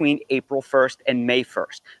sometime between April 1st and May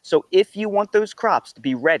 1st. So if you want those crops to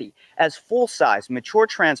be ready as full-size mature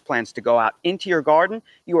transplants to go out into your garden,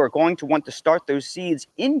 you are going to want to start those seeds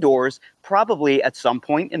indoors probably at some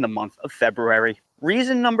point in the month of February.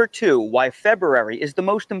 Reason number two why February is the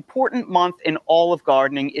most important month in all of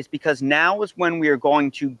gardening is because now is when we are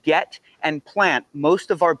going to get and plant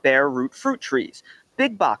most of our bare root fruit trees.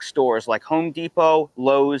 Big box stores like Home Depot,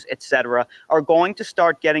 Lowe's, etc. are going to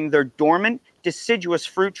start getting their dormant, deciduous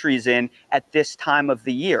fruit trees in at this time of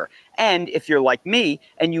the year. And if you're like me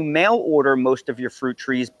and you mail order most of your fruit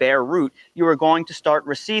trees bare root, you are going to start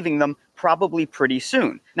receiving them probably pretty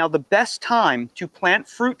soon. Now, the best time to plant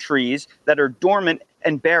fruit trees that are dormant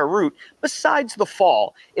and bear root, besides the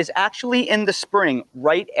fall, is actually in the spring,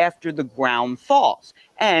 right after the ground thaws.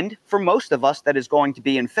 And for most of us, that is going to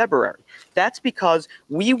be in February. That's because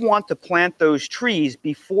we want to plant those trees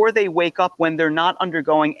before they wake up when they're not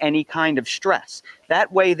undergoing any kind of stress.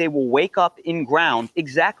 That way they will wake up in ground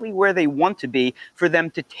exactly where they want to be for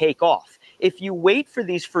them to take off. If you wait for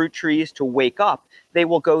these fruit trees to wake up, they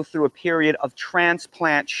will go through a period of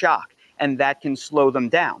transplant shock, and that can slow them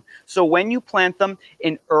down. So when you plant them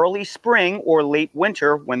in early spring or late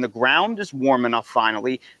winter, when the ground is warm enough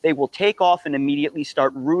finally, they will take off and immediately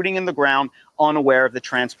start rooting in the ground, unaware of the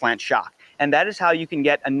transplant shock. And that is how you can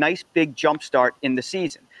get a nice big jump start in the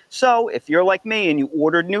season. So if you're like me and you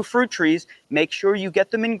ordered new fruit trees, make sure you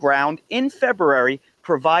get them in ground in February,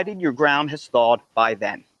 provided your ground has thawed by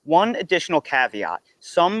then. One additional caveat,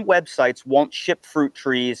 some websites won't ship fruit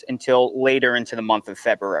trees until later into the month of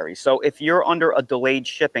February. So if you're under a delayed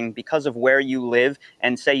shipping because of where you live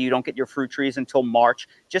and say you don't get your fruit trees until March,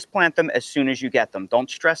 just plant them as soon as you get them. Don't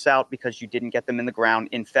stress out because you didn't get them in the ground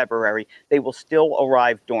in February. They will still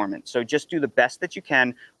arrive dormant. So just do the best that you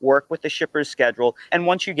can, work with the shipper's schedule, and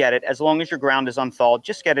once you get it, as long as your ground is unthawed,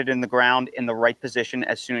 just get it in the ground in the right position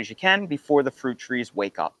as soon as you can before the fruit trees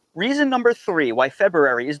wake up. Reason number 3 why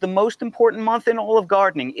February is the most important month in all of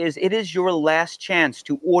gardening is it is your last chance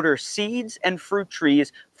to order seeds and fruit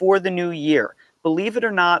trees for the new year. Believe it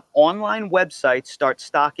or not, online websites start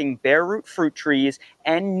stocking bare root fruit trees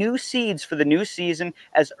and new seeds for the new season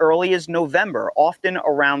as early as November, often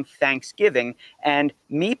around Thanksgiving. And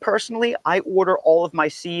me personally, I order all of my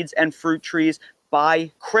seeds and fruit trees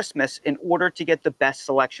by Christmas in order to get the best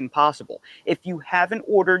selection possible. If you haven't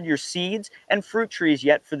ordered your seeds and fruit trees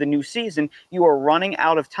yet for the new season, you are running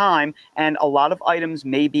out of time, and a lot of items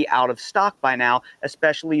may be out of stock by now,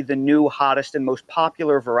 especially the new, hottest, and most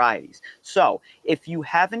popular varieties. So if you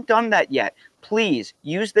haven't done that yet, please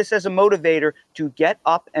use this as a motivator to get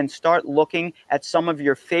up and start looking at some of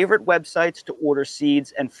your favorite websites to order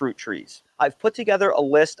seeds and fruit trees. I've put together a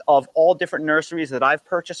list of all different nurseries that I've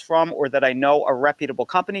purchased from or that I know are reputable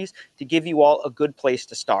companies to give you all a good place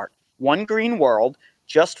to start. One Green World,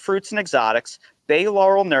 Just Fruits and Exotics, Bay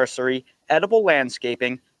Laurel Nursery, Edible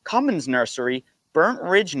Landscaping, Cummins Nursery, Burnt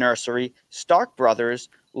Ridge Nursery, Stark Brothers,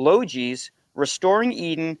 Logie's, Restoring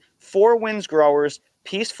Eden, Four Winds Growers,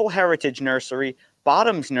 Peaceful Heritage Nursery,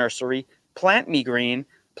 Bottoms Nursery, Plant Me Green,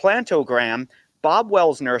 Plantogram, Bob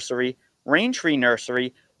Wells Nursery, Raintree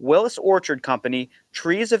Nursery, Willis Orchard Company,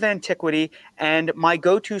 Trees of Antiquity, and my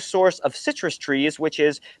go-to source of citrus trees, which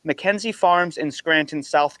is Mackenzie Farms in Scranton,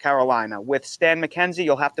 South Carolina. With Stan Mackenzie,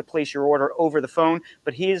 you'll have to place your order over the phone,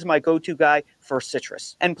 but he is my go-to guy for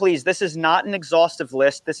citrus. And please, this is not an exhaustive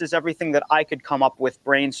list. This is everything that I could come up with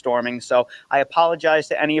brainstorming, so I apologize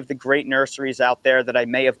to any of the great nurseries out there that I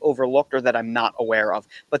may have overlooked or that I'm not aware of,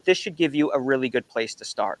 but this should give you a really good place to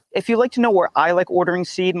start. If you'd like to know where I like ordering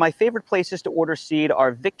seed, my favorite places to order seed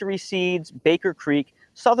are Victory Seeds, Baker Creek,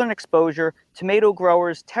 Southern Exposure, Tomato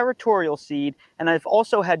Growers, Territorial Seed, and I've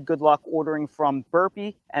also had good luck ordering from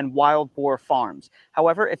Burpee and Wild Boar Farms.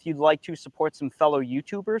 However, if you'd like to support some fellow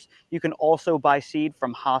YouTubers, you can also buy seed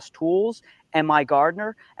from Haas Tools, M.I.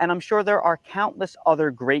 Gardener, and I'm sure there are countless other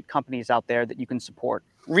great companies out there that you can support.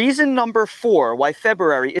 Reason number 4 why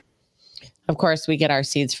February is... Of course, we get our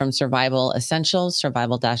seeds from Survival Essentials,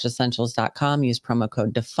 survival-essentials.com. Use promo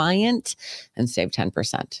code DEFIANT and save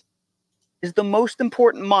 10%. Is the most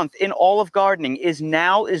important month in all of gardening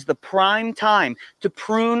now is the prime time to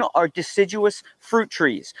prune our deciduous fruit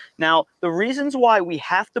trees. Now, the reasons why we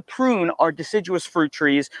have to prune our deciduous fruit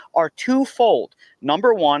trees are twofold.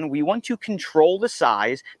 Number one, we want to control the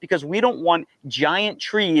size because we don't want giant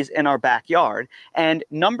trees in our backyard. And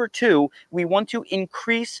number two, we want to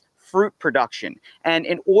increase fruit production. And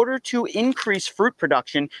in order to increase fruit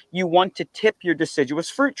production, you want to tip your deciduous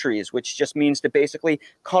fruit trees, which just means to basically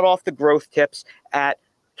cut off the growth tips at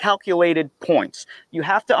calculated points. You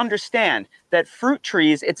have to understand that fruit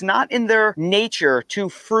trees, it's not in their nature to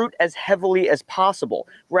fruit as heavily as possible.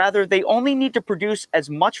 Rather, they only need to produce as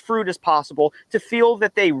much fruit as possible to feel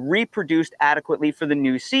that they reproduced adequately for the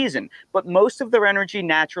new season. But most of their energy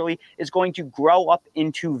naturally is going to grow up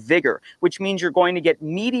into vigor, which means you're going to get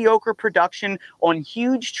mediocre production on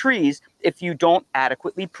huge trees if you don't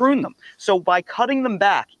adequately prune them. So by cutting them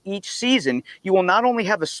back each season, you will not only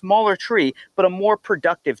have a smaller tree, but a more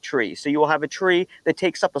productive tree. So you will have a tree that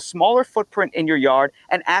takes up a smaller footprint in your yard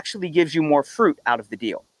and actually gives you more fruit out of the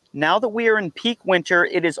deal. Now that we are in peak winter,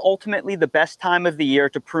 it is ultimately the best time of the year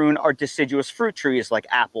to prune our deciduous fruit trees like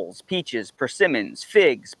apples, peaches, persimmons,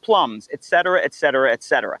 figs, plums, etc., etc.,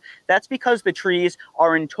 etc. That's because the trees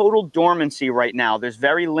are in total dormancy right now. There's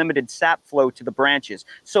very limited sap flow to the branches,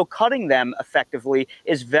 so cutting them effectively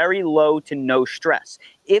is very low to no stress.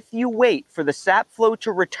 If you wait for the sap flow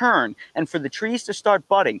to return and for the trees to start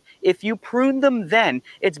budding, if you prune them then,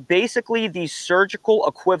 it's basically the surgical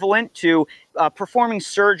equivalent to performing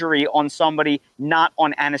surgery on somebody not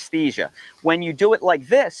on anesthesia. When you do it like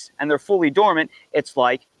this and they're fully dormant, it's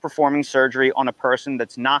like performing surgery on a person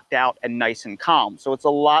that's knocked out and nice and calm. So it's a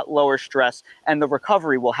lot lower stress and the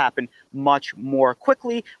recovery will happen much more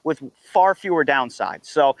quickly with far fewer downsides.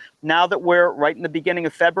 So now that we're right in the beginning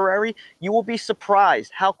of February, you will be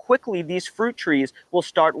surprised how quickly these fruit trees will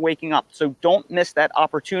start waking up. So don't miss that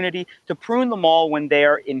opportunity to prune them all when they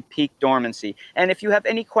are in peak dormancy. And if you have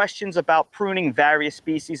any questions about pruning various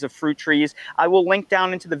species of fruit trees, I will link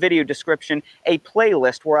down into the video description a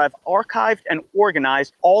playlist where I've archived and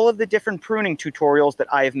organized all of the different pruning tutorials that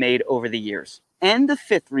I have made over the years. And the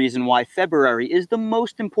fifth reason why February is the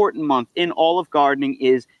most important month in all of gardening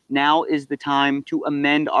is now is the time to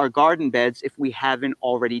amend our garden beds if we haven't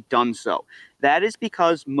already done so. That is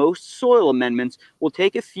because most soil amendments will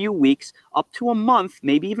take a few weeks, up to a month,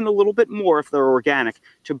 maybe even a little bit more if they're organic,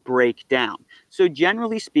 to break down. So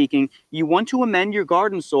generally speaking, you want to amend your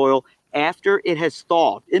garden soil after it has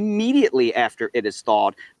thawed, immediately after it is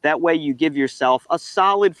thawed. That way you give yourself a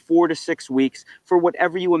solid 4 to 6 weeks for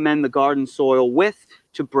whatever you amend the garden soil with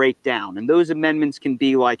to break down. And those amendments can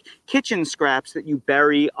be like kitchen scraps that you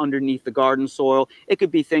bury underneath the garden soil. It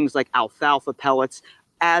could be things like alfalfa pellets,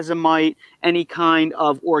 azomite, any kind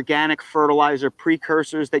of organic fertilizer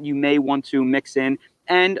precursors that you may want to mix in,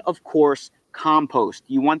 and of course, compost.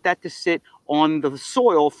 You want that to sit on the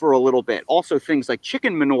soil for a little bit. Also things like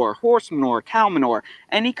chicken manure, horse manure, cow manure,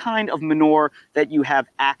 any kind of manure that you have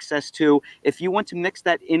access to. If you want to mix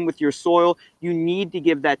that in with your soil, you need to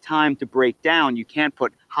give that time to break down. You can't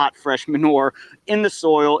put hot, fresh manure in the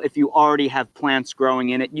soil if you already have plants growing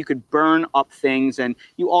in it. You could burn up things, and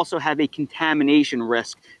you also have a contamination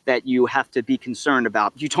risk that you have to be concerned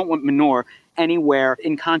about. You don't want manure anywhere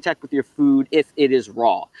in contact with your food if it is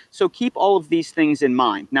raw. So keep all of these things in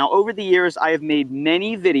mind. Now, over the years, I have made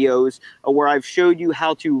many videos where I've showed you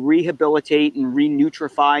how to rehabilitate and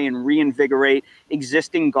re-nutrify and reinvigorate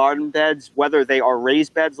existing garden beds, whether they are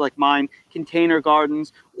raised beds like mine, container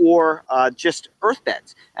gardens, or just earth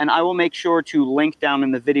beds. And I will make sure to link down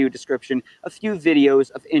in the video description a few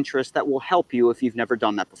videos of interest that will help you if you've never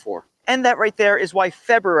done that before. And that right there is why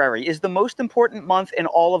February is the most important month in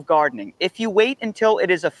all of gardening. If you wait until it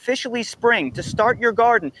is officially spring to start your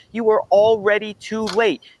garden, you are already too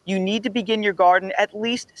late. You need to begin your garden at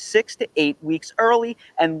least 6 to 8 weeks early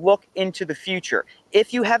and look into the future.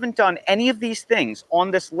 If you haven't done any of these things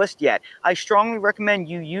on this list yet, I strongly recommend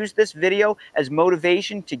you use this video as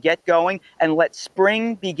motivation to get going and let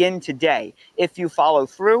spring begin today. If you follow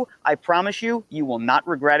through, I promise you, you will not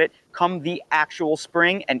regret it come the actual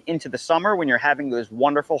spring and into the summer when you're having those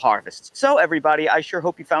wonderful harvests. So everybody, I sure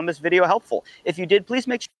hope you found this video helpful. If you did, please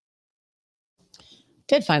make sure.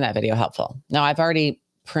 Did find that video helpful. Now, I've already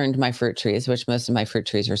pruned my fruit trees, which most of my fruit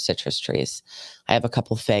trees are citrus trees. I have a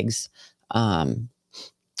couple figs,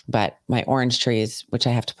 but my orange trees, which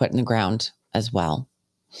I have to put in the ground as well.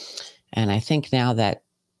 And I think now that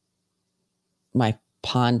my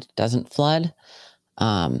pond doesn't flood,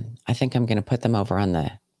 I think I'm going to put them over on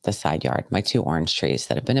the side yard, my 2 orange trees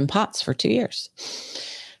that have been in pots for 2 years.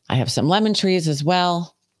 I have some lemon trees as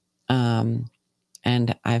well.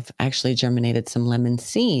 And I've actually germinated some lemon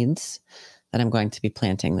seeds that I'm going to be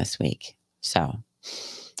planting this week. So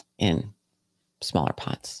in smaller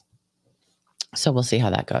pots. So we'll see how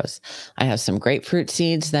that goes. I have some grapefruit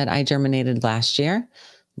seeds that I germinated last year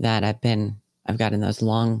that I've got in those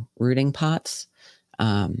long rooting pots.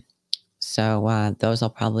 So those I'll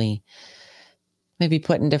probably maybe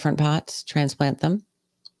put in different pots, transplant them,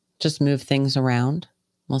 just move things around.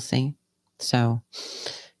 We'll see. So,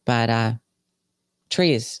 but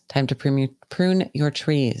trees, time to prune your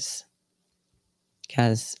trees,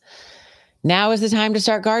 because now is the time to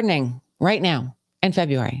start gardening, right now in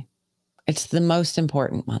February. It's the most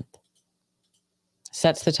important month.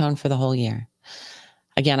 Sets the tone for the whole year.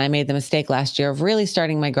 Again, I made the mistake last year of really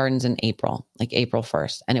starting my gardens in April, like April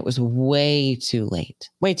 1st, and it was way too late,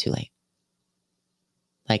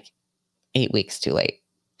 like 8 weeks too late.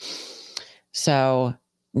 So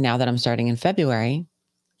now that I'm starting in February,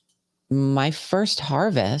 my first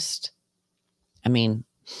harvest,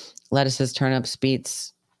 lettuces, turnips,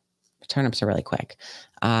 beets, turnips are really quick.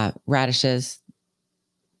 Radishes,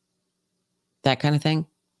 that kind of thing.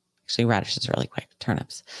 Actually, radishes really quick.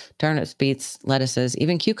 Turnips, beets, lettuces,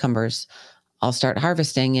 even cucumbers. I'll start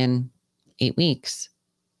harvesting in 8 weeks.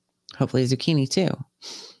 Hopefully zucchini too.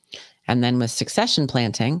 And then with succession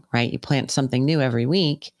planting, right? You plant something new every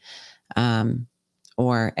week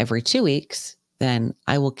or every 2 weeks, then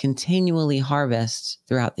I will continually harvest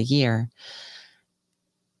throughout the year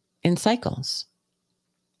in cycles.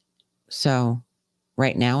 So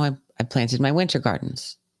right now I planted my winter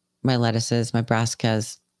gardens, my lettuces, my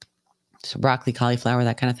brassicas, so broccoli, cauliflower,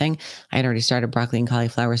 that kind of thing. I had already started broccoli and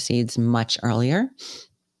cauliflower seeds much earlier,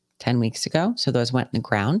 10 weeks ago. So those went in the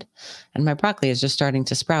ground. And my broccoli is just starting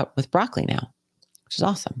to sprout with broccoli now, which is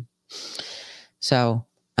awesome. So,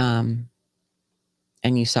 and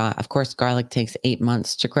you saw, of course, garlic takes 8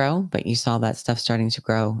 months to grow, but you saw that stuff starting to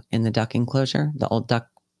grow in the duck enclosure, the old duck,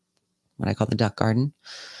 what I call the duck garden.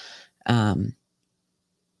 The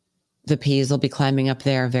peas will be climbing up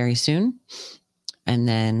there very soon. And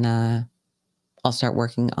then I'll start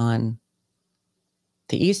working on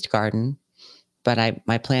the east garden, but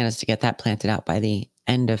my plan is to get that planted out by the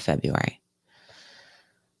end of February.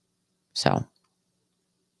 So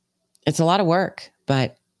it's a lot of work,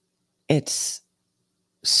 but it's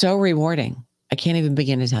so rewarding. I can't even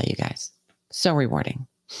begin to tell you guys. So rewarding.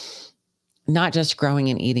 Not just growing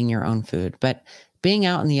and eating your own food, but being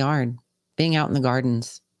out in the yard, being out in the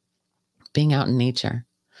gardens, being out in nature.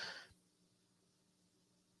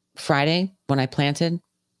 Friday, when I planted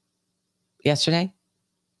yesterday,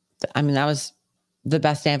 I mean, that was the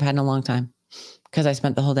best day I've had in a long time because I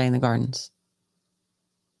spent the whole day in the gardens.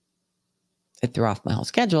 It threw off my whole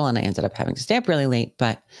schedule and I ended up having to stay up really late,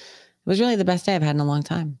 but it was really the best day I've had in a long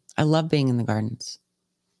time. I love being in the gardens.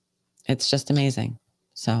 It's just amazing.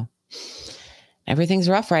 So everything's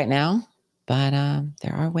rough right now, but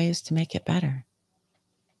there are ways to make it better.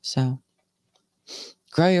 So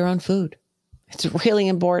grow your own food. It's really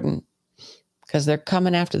important because they're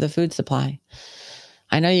coming after the food supply.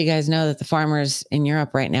 I know you guys know that the farmers in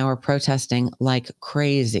Europe right now are protesting like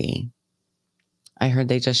crazy. I heard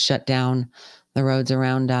they just shut down the roads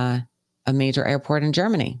around a major airport in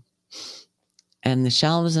Germany. And the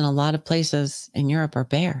shelves in a lot of places in Europe are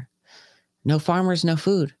bare. No farmers, no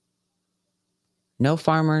food. No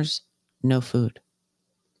farmers, no food.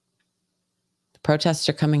 The protests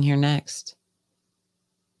are coming here next.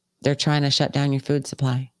 They're trying to shut down your food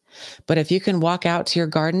supply. But if you can walk out to your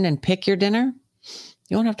garden and pick your dinner,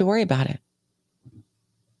 you won't have to worry about it.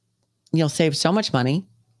 You'll save so much money,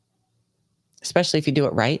 especially if you do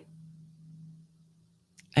it right.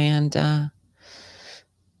 And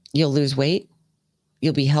you'll lose weight.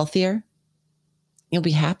 You'll be healthier. You'll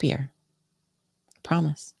be happier. I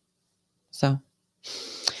promise. So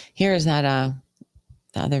here is that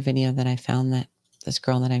the other video that I found that this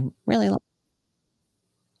girl that I really love.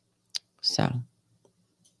 So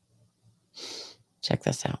check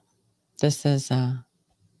this out. This is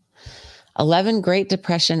 11 Great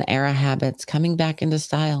Depression era habits coming back into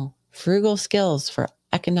style. Frugal skills for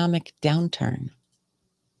economic downturn.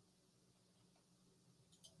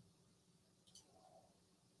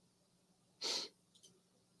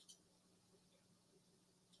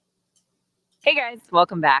 Hey guys,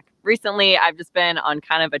 welcome back. Recently, I've just been on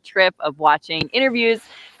kind of a trip of watching interviews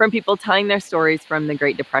from people telling their stories from the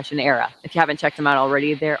Great Depression era. If you haven't checked them out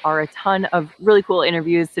already, there are a ton of really cool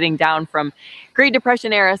interviews sitting down from Great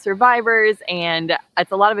Depression era survivors, and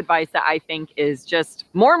it's a lot of advice that I think is just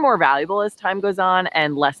more and more valuable as time goes on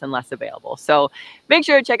and less available. So make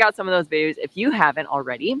sure to check out some of those videos if you haven't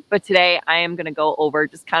already. But today I am going to go over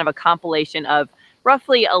just kind of a compilation of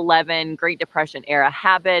roughly 11 Great Depression era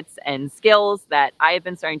habits and skills that I have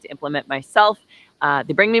been starting to implement myself.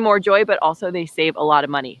 They bring me more joy, but also they save a lot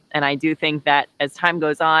of money. And I do think that as time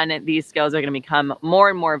goes on, these skills are going to become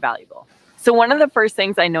more and more valuable. So one of the first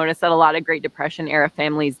things I noticed that a lot of Great Depression era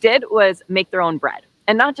families did was make their own bread.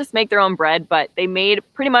 And not just make their own bread, but they made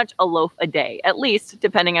pretty much a loaf a day, at least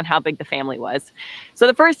depending on how big the family was. So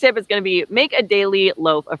the first tip is going to be make a daily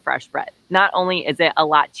loaf of fresh bread. Not only is it a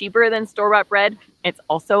lot cheaper than store-bought bread, it's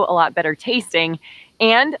also a lot better tasting.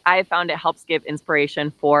 And I found it helps give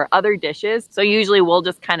inspiration for other dishes. So usually we'll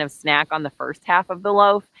just kind of snack on the first half of the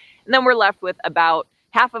loaf, and then we're left with about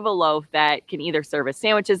half of a loaf that can either serve as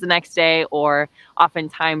sandwiches the next day, or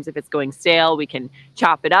oftentimes if it's going stale, we can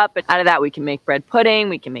chop it up. And out of that, we can make bread pudding,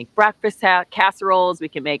 we can make breakfast casseroles, we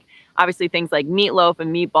can make obviously things like meatloaf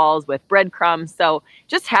and meatballs with breadcrumbs. So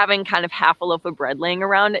just having kind of half a loaf of bread laying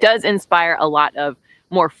around does inspire a lot of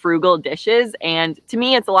more frugal dishes. And to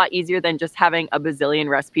me, it's a lot easier than just having a bazillion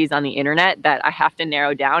recipes on the internet that I have to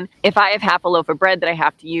narrow down. If I have half a loaf of bread that I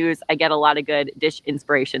have to use, I get a lot of good dish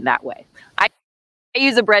inspiration that way. I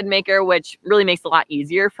use a bread maker, which really makes it a lot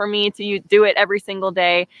easier for me to do it every single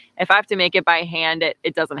day. If I have to make it by hand,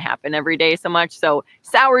 it doesn't happen every day so much. So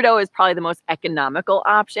sourdough is probably the most economical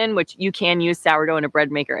option, which you can use sourdough in a bread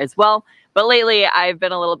maker as well. But lately, I've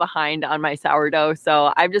been a little behind on my sourdough.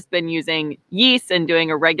 So I've just been using yeast and doing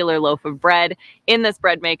a regular loaf of bread in this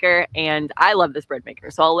bread maker. And I love this bread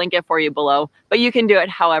maker. So I'll link it for you below. But you can do it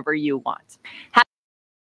however you want.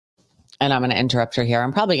 And I'm going to interrupt her here.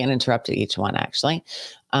 I'm probably going to interrupt each one, actually.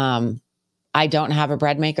 I don't have a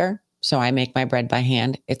bread maker, so I make my bread by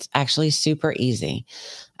hand. It's actually super easy.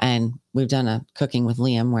 And we've done a cooking with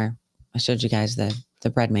Liam where I showed you guys the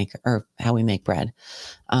bread maker, or how we make bread.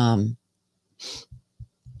 I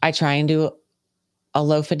try and do a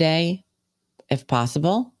loaf a day if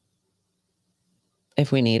possible,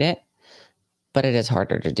 if we need it. But it is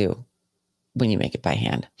harder to do when you make it by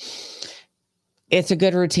hand. It's a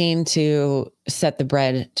good routine to set the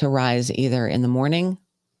bread to rise either in the morning,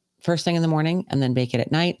 first thing in the morning, and then bake it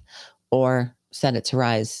at night, or set it to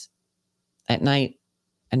rise at night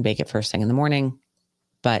and bake it first thing in the morning.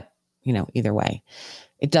 But, either way,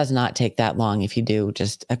 it does not take that long if you do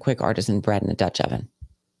just a quick artisan bread in a Dutch oven.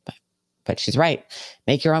 But she's right.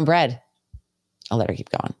 Make your own bread. I'll let her keep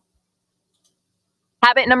going.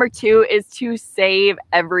 Habit number 2 is to save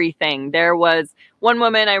everything. There was one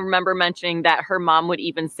woman I remember mentioning that her mom would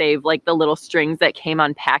even save like the little strings that came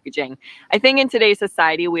on packaging. I think in today's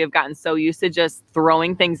society, we have gotten so used to just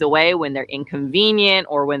throwing things away when they're inconvenient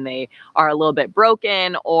or when they are a little bit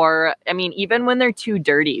broken, or even when they're too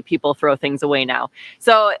dirty, people throw things away now.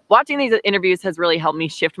 So watching these interviews has really helped me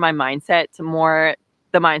shift my mindset to more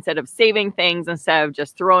the mindset of saving things instead of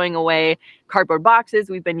just throwing away cardboard boxes.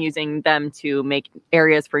 We've been using them to make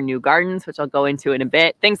areas for new gardens, which I'll go into in a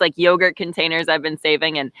bit. Things like yogurt containers I've been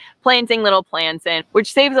saving and planting little plants in,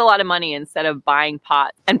 which saves a lot of money instead of buying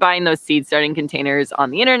pots and buying those seed starting containers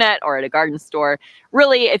on the internet or at a garden store.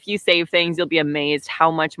 Really, if you save things, you'll be amazed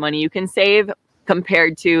how much money you can save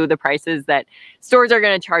compared to the prices that stores are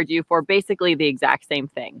going to charge you for basically the exact same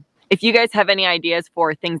thing. If you guys have any ideas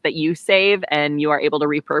for things that you save and you are able to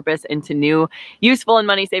repurpose into new, useful and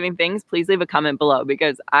money-saving things, please leave a comment below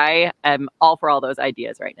because I am all for all those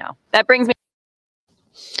ideas right now. That brings me.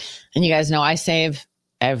 And you guys know I save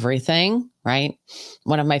everything, right?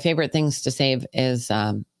 One of my favorite things to save is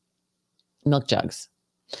milk jugs.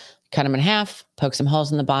 Cut them in half, poke some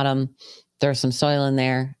holes in the bottom, throw some soil in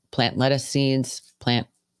there, plant lettuce seeds,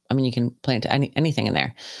 you can plant anything in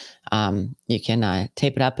there. You can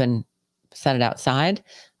tape it up and set it outside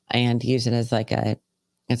and use it as like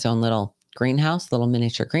its own little greenhouse, little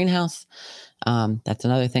miniature greenhouse. That's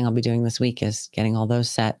another thing I'll be doing this week is getting all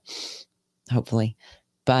those set, hopefully.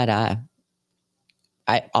 But I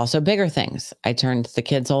also bigger things. I turned the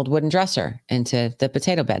kids' old wooden dresser into the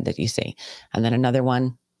potato bed that you see, and then another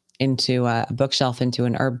one into a bookshelf into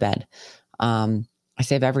an herb bed. I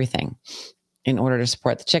save everything in order to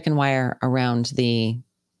support the chicken wire around the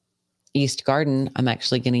east garden. I'm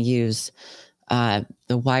actually going to use the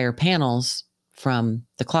wire panels from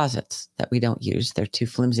the closets that we don't use. They're too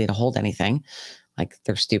flimsy to hold anything. Like,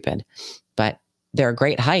 they're stupid, but they're a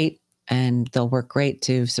great height and they'll work great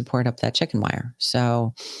to support up that chicken wire.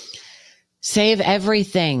 So save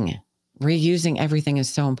everything. Reusing everything is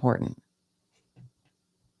so important.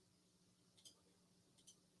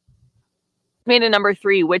 Made a number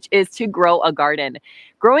 3, which is to grow a garden.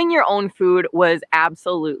 Growing your own food was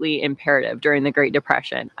absolutely imperative during the Great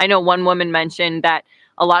Depression. I know one woman mentioned that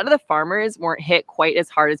a lot of the farmers weren't hit quite as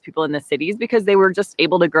hard as people in the cities because they were just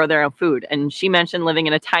able to grow their own food. And she mentioned living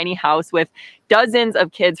in a tiny house with dozens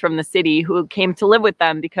of kids from the city who came to live with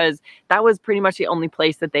them because that was pretty much the only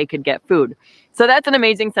place that they could get food. So that's an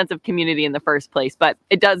amazing sense of community in the first place. But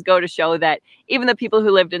it does go to show that even the people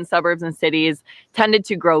who lived in suburbs and cities tended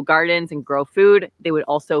to grow gardens and grow food. They would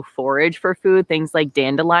also forage for food, things like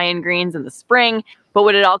dandelion greens in the spring. But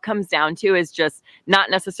what it all comes down to is just not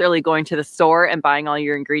necessarily going to the store and buying all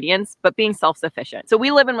your ingredients, but being self-sufficient. So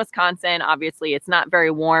we live in Wisconsin. Obviously, it's not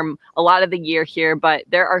very warm a lot of the year here, but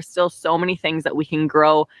there are still so many things that we can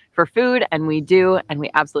grow for food, and we do, and we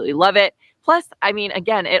absolutely love it. Plus,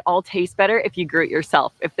 again, it all tastes better if you grew it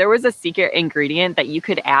yourself. If there was a secret ingredient that you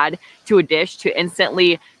could add to a dish to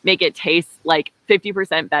instantly make it taste like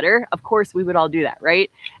 50% better, of course, we would all do that, right?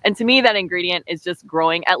 And to me, that ingredient is just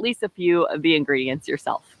growing at least a few of the ingredients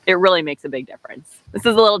yourself. It really makes a big difference. This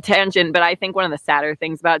is a little tangent, but I think one of the sadder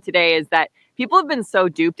things about today is that people have been so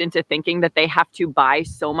duped into thinking that they have to buy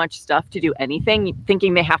so much stuff to do anything,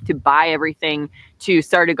 thinking they have to buy everything to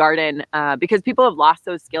start a garden, because people have lost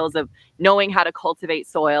those skills of knowing how to cultivate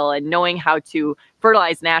soil and knowing how to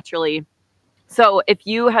fertilize naturally. So if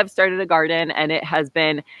you have started a garden and it has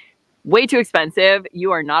been way too expensive,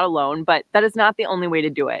 you are not alone, but that is not the only way to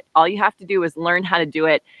do it. All you have to do is learn how to do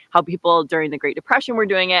it, how people during the Great Depression were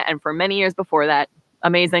doing it. And for many years before that,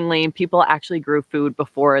 amazingly, people actually grew food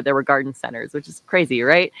before there were garden centers, which is crazy,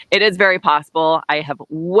 right? It is very possible. I have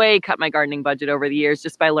way cut my gardening budget over the years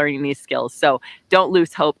just by learning these skills. So don't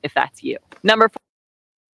lose hope if that's you. Number 4.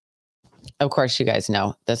 Of course, you guys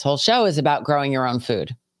know this whole show is about growing your own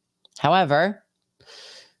food. However,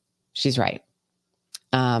 she's right.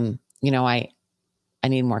 I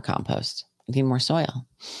need more compost. I need more soil.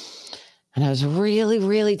 And I was really,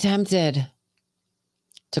 really tempted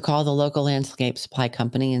to call the local landscape supply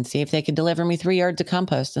company and see if they could deliver me 3 yards of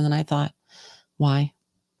compost. And then I thought, why?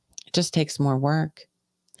 It just takes more work.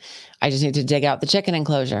 I just need to dig out the chicken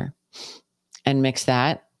enclosure and mix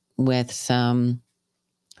that with some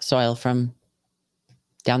soil from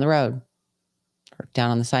down the road or down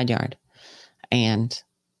on the side yard and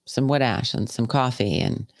some wood ash and some coffee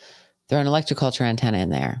and throw an electroculture antenna in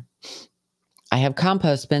there. I have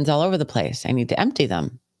compost bins all over the place. I need to empty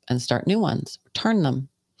them and start new ones, return them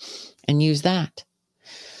and use that.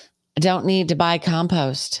 I don't need to buy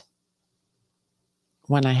compost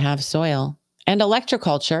when I have soil and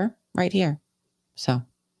electroculture right here. So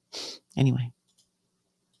anyway.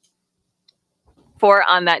 4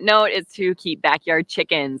 on that note is to keep backyard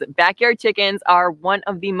chickens. Backyard chickens are one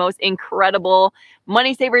of the most incredible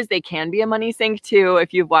money savers. They can be a money sink too.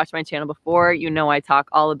 If you've watched my channel before, you know I talk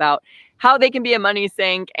all about how they can be a money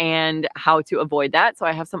sink and how to avoid that. So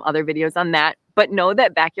I have some other videos on that. But know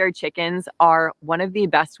that backyard chickens are one of the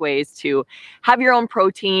best ways to have your own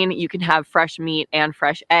protein. You can have fresh meat and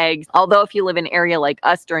fresh eggs. Although if you live in an area like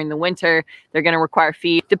us during the winter, they're going to require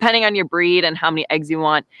feed. Depending on your breed and how many eggs you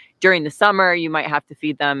want during the summer, you might have to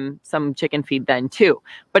feed them some chicken feed then too.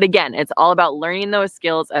 But again, it's all about learning those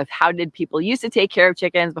skills of how did people used to take care of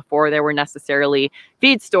chickens before there were necessarily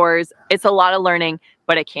feed stores. It's a lot of learning,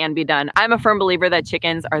 but it can be done. I'm a firm believer that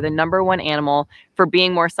chickens are the #1 animal for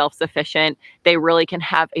being more self-sufficient. They really can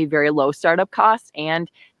have a very low startup cost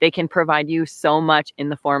and they can provide you so much in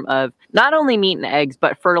the form of not only meat and eggs,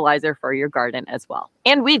 but fertilizer for your garden as well.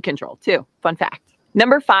 And weed control too. Fun fact.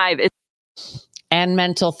 Number 5 is and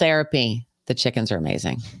mental therapy. The chickens are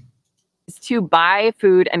amazing. To buy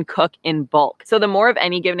food and cook in bulk. So the more of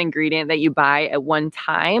any given ingredient that you buy at one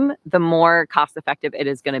time, the more cost effective it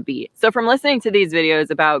is going to be. So from listening to these videos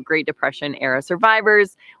about Great Depression era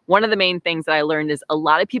survivors, one of the main things that I learned is a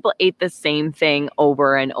lot of people ate the same thing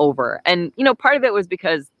over and over. And, part of it was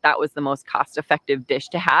because that was the most cost effective dish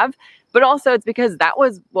to have. But also it's because that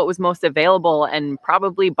was what was most available, and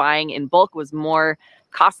probably buying in bulk was more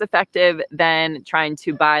cost effective than trying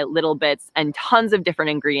to buy little bits and tons of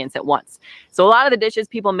different ingredients at once. So a lot of the dishes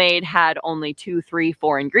people made had only 2, 3,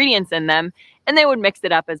 4 ingredients in them, and they would mix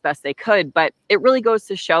it up as best they could. But it really goes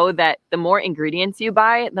to show that the more ingredients you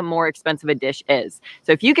buy, the more expensive a dish is.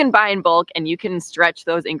 So if you can buy in bulk and you can stretch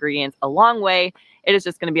those ingredients a long way, it is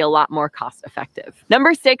just going to be a lot more cost effective.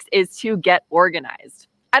 Number 6 is to get organized.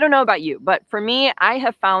 I don't know about you, but for me, I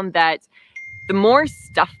have found that the more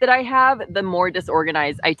stuff that I have, the more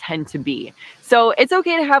disorganized I tend to be. So it's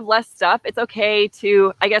okay to have less stuff. It's okay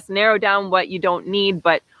to, narrow down what you don't need.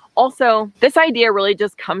 But also, this idea really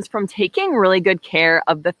just comes from taking really good care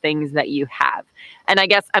of the things that you have. And I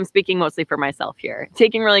guess I'm speaking mostly for myself here.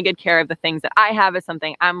 Taking really good care of the things that I have is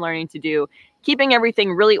something I'm learning to do. Keeping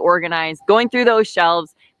everything really organized, going through those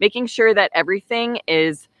shelves, making sure that everything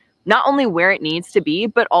is not only where it needs to be,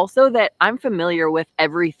 but also that I'm familiar with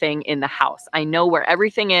everything in the house. I know where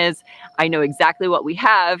everything is. I know exactly what we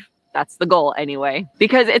have. That's the goal anyway,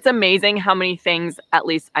 because it's amazing how many things, at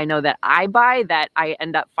least I know that I buy, that I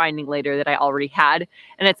end up finding later that I already had.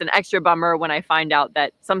 And it's an extra bummer when I find out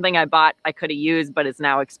that something I bought I could have used, but it's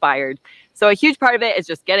now expired. So a huge part of it is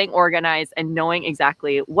just getting organized and knowing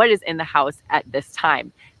exactly what is in the house at this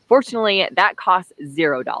time. Fortunately, that costs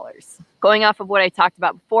 $0. Going off of what I talked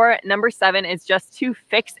about before, number 7 is just to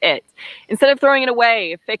fix it. Instead of throwing it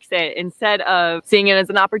away, fix it. Instead of seeing it as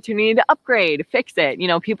an opportunity to upgrade, fix it.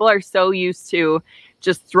 People are so used to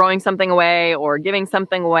just throwing something away or giving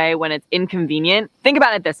something away when it's inconvenient. Think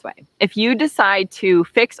about it this way. If you decide to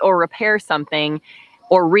fix or repair something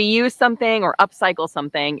or reuse something or upcycle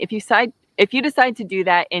something, if you decide to do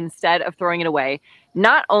that instead of throwing it away,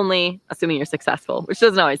 not only, assuming you're successful, which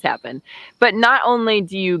doesn't always happen, but not only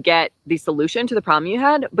do you get the solution to the problem you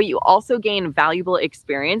had, but you also gain valuable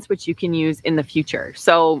experience, which you can use in the future.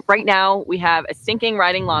 So right now we have a stinking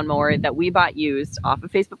riding lawnmower that we bought used off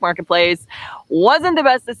of Facebook Marketplace. Wasn't the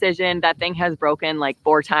best decision. That thing has broken like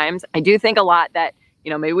 4 times. I do think a lot that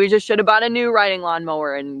Maybe we just should have bought a new riding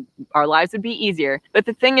lawnmower and our lives would be easier. But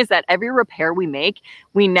the thing is that every repair we make,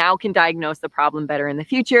 we now can diagnose the problem better in the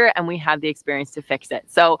future, and we have the experience to fix it.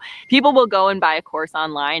 So people will go and buy a course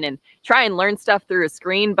online and try and learn stuff through a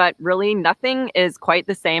screen, but really nothing is quite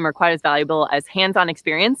the same or quite as valuable as hands-on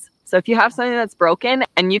experience. So if you have something that's broken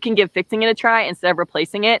and you can give fixing it a try instead of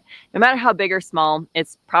replacing it, no matter how big or small,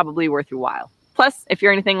 it's probably worth your while. Plus, if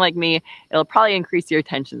you're anything like me, it'll probably increase your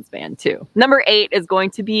attention span too. Number 8 is going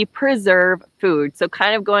to be preserve food. So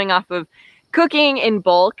kind of going off of cooking in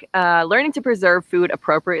bulk, learning to preserve food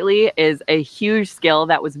appropriately is a huge skill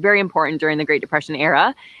that was very important during the Great Depression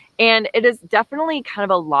era. And it is definitely kind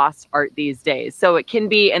of a lost art these days. So it can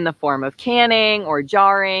be in the form of canning or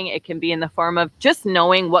jarring. It can be in the form of just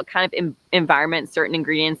knowing what kind of environment certain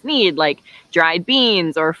ingredients need, like dried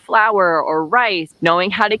beans or flour or rice,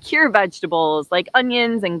 knowing how to cure vegetables like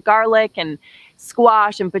onions and garlic and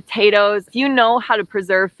squash and potatoes. If you know how to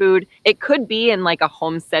preserve food, it could be in like a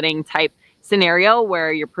homesteading type scenario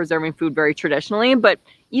where you're preserving food very traditionally, but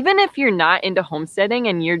even if you're not into homesteading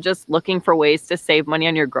and you're just looking for ways to save money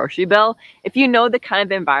on your grocery bill, if you know the kind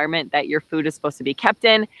of environment that your food is supposed to be kept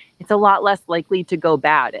in, it's a lot less likely to go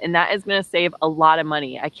bad. And that is going to save a lot of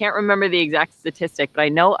money. I can't remember the exact statistic, but I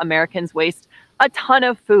know Americans waste a ton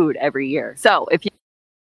of food every year. So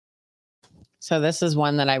this is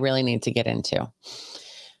one that I really need to get into.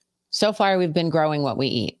 So far, we've been growing what we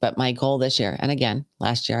eat, but my goal this year, and again,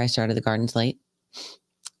 last year I started the gardens late,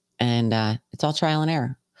 and it's all trial and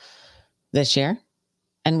error. This year,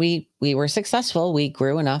 and we were successful. We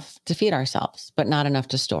grew enough to feed ourselves, but not enough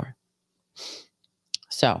to store.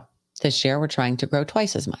 So this year we're trying to grow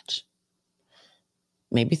twice as much,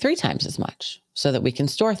 maybe 3 times as much, so that we can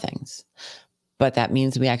store things. But that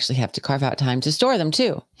means we actually have to carve out time to store them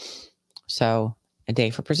too. So a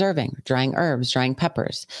day for preserving, drying herbs, drying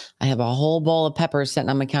peppers. I have a whole bowl of peppers sitting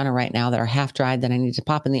on my counter right now that are half dried that I need to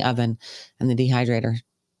pop in the oven and the dehydrator.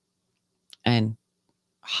 And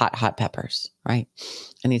hot peppers, right?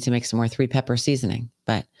 I need to make some more 3-pepper seasoning,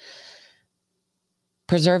 but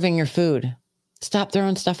preserving your food, stop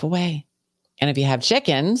throwing stuff away. And if you have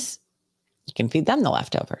chickens, you can feed them the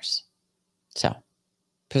leftovers. So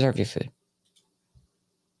preserve your food.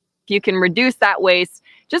 You can reduce that waste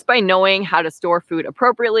just by knowing how to store food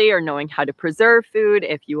appropriately or knowing how to preserve food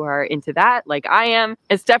if you are into that, like I am.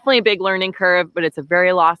 It's definitely a big learning curve, but it's a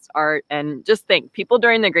very lost art. And just think, people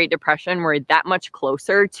during the Great Depression were that much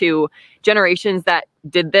closer to generations that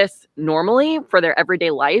did this normally for their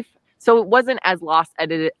everyday life. So it wasn't as lost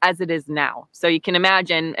as it is now. So you can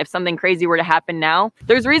imagine if something crazy were to happen now,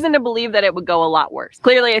 there's reason to believe that it would go a lot worse.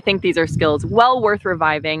 Clearly, I think these are skills well worth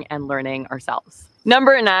reviving and learning ourselves.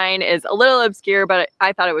 Number 9 is a little obscure, but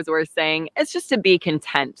I thought it was worth saying. It's just to be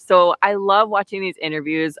content. So I love watching these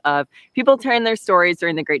interviews of people telling their stories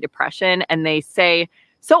during the Great Depression, and they say,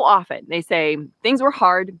 so often, they say, things were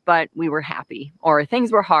hard, but we were happy, or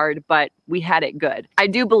things were hard, but we had it good. I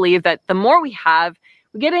do believe that the more we have,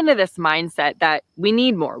 we get into this mindset that we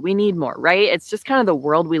need more, right? It's just kind of the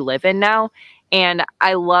world we live in now. And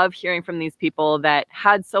I love hearing from these people that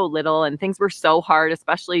had so little and things were so hard,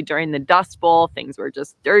 especially during the Dust Bowl. Things were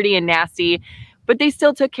just dirty and nasty, but they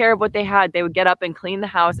still took care of what they had. They would get up and clean the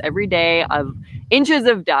house every day of inches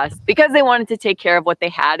of dust because they wanted to take care of what they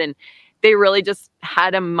had. And they really just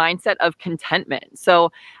had a mindset of contentment. So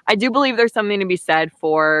I do believe there's something to be said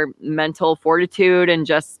for mental fortitude and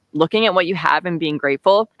just looking at what you have and being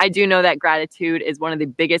grateful. I do know that gratitude is one of the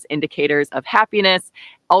biggest indicators of happiness,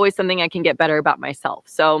 always something I can get better about myself.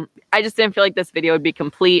 So I just didn't feel like this video would be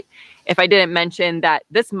complete if I didn't mention that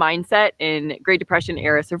this mindset in Great Depression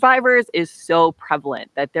era survivors is so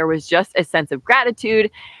prevalent, that there was just a sense of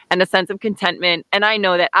gratitude and a sense of contentment. And I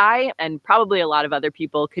know that I, and probably a lot of other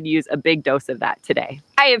people, could use a big dose of that today.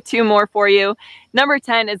 I have 2 more for you. Number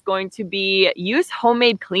 10 is going to be use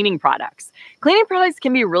homemade cleaning products. Cleaning products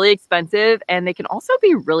can be really expensive and they can also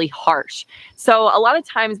be really harsh. So a lot of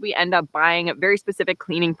times we end up buying very specific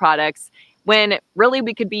cleaning products when really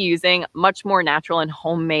we could be using much more natural and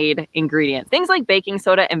homemade ingredients. Things like baking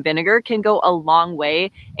soda and vinegar can go a long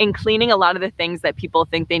way in cleaning a lot of the things that people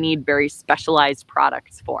think they need very specialized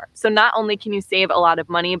products for. So not only can you save a lot of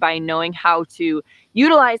money by knowing how to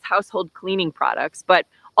utilize household cleaning products, but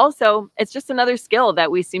also it's just another skill that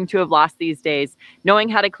we seem to have lost these days, knowing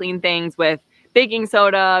how to clean things with baking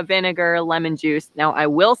soda, vinegar, lemon juice. Now, I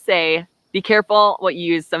will say, be careful what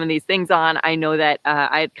you use some of these things on. I know that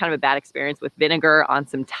I had kind of a bad experience with vinegar on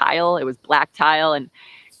some tile. It was black tile and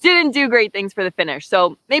didn't do great things for the finish.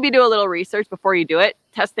 So maybe do a little research before you do it.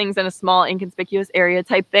 test things in a small, inconspicuous area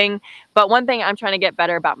type thing. But one thing I'm trying to get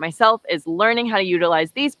better about myself is learning how to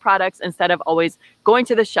utilize these products instead of always going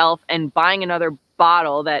to the shelf and buying another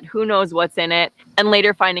bottle that who knows what's in it, and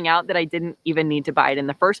later finding out that I didn't even need to buy it in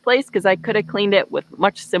the first place because I could have cleaned it with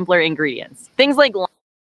much simpler ingredients. Things like...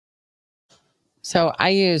 So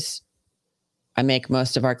I make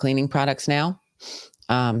most of our cleaning products now.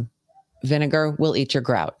 Vinegar will eat your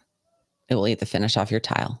grout. It will eat the finish off your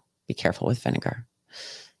tile. Be careful with vinegar.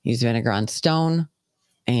 Use vinegar on stone,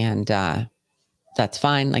 and that's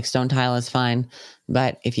fine. Like stone tile is fine.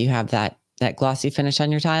 But if you have that glossy finish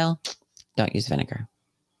on your tile, don't use vinegar.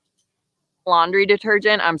 Laundry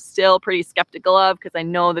detergent, I'm still pretty skeptical of because I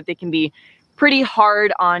know that they can be pretty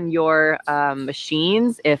hard on your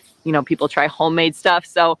machines if, you know, people try homemade stuff.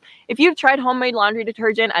 So if you've tried homemade laundry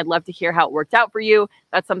detergent, I'd love to hear how it worked out for you.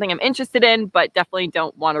 That's something I'm interested in, but definitely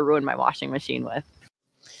don't want to ruin my washing machine with.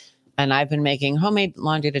 And I've been making homemade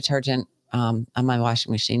laundry detergent on my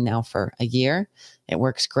washing machine now for a year. It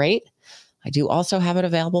works great. I do also have it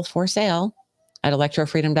available for sale at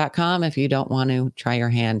electrofreedom.com if you don't want to try your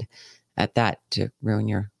hand at that to ruin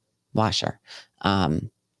your washer.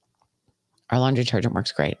 Our laundry detergent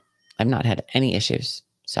works great. I've not had any issues.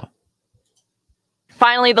 So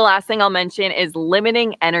finally, the last thing I'll mention is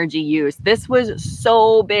limiting energy use. This was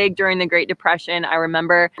so big during the Great Depression. I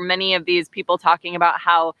remember many of these people talking about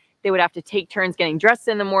how they would have to take turns getting dressed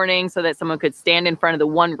in the morning so that someone could stand in front of the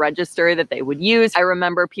one register that they would use. I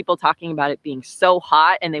remember people talking about it being so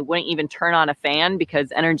hot and they wouldn't even turn on a fan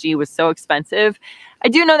because energy was so expensive. I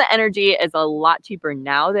do know that energy is a lot cheaper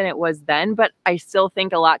now than it was then, but I still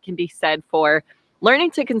think a lot can be said for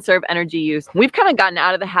learning to conserve energy use. We've kind of gotten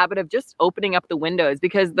out of the habit of just opening up the windows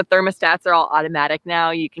because the thermostats are all automatic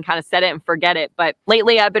now. You can kind of set it and forget it. But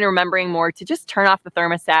lately I've been remembering more to just turn off the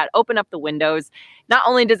thermostat, open up the windows. Not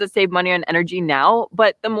only does it save money on energy now,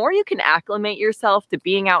 but the more you can acclimate yourself to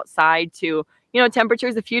being outside to, you know,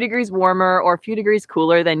 temperatures a few degrees warmer or a few degrees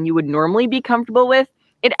cooler than you would normally be comfortable with,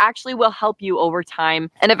 it actually will help you over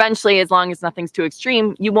time. And eventually, as long as nothing's too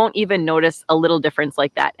extreme, you won't even notice a little difference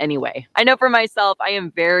like that anyway. I know for myself, I am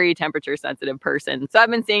a very temperature sensitive person. So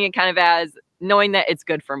I've been seeing it kind of as knowing that it's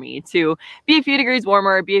good for me to be a few degrees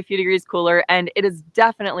warmer, be a few degrees cooler, and it is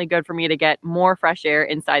definitely good for me to get more fresh air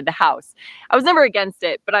inside the house. I was never against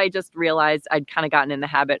it, but I just realized I'd kind of gotten in the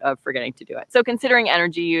habit of forgetting to do it. So considering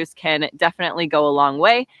energy use can definitely go a long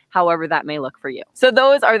way, however that may look for you. So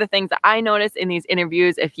those are the things that I noticed in these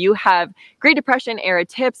interviews. If you have Great Depression era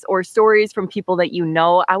tips or stories from people that you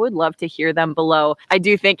know, I would love to hear them below. I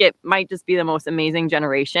do think it might just be the most amazing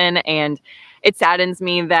generation, and it saddens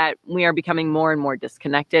me that we are becoming more and more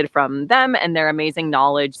disconnected from them and their amazing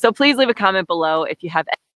knowledge. So please leave a comment below if you have.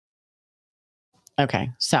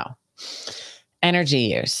 Okay, so energy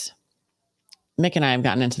use. Mick and I have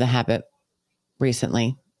gotten into the habit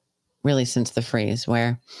recently, really since the freeze,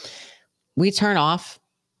 where we turn off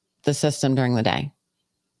the system during the day.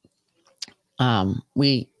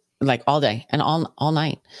 We like all day and all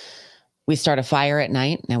night. We start a fire at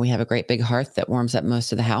night. Now we have a great big hearth that warms up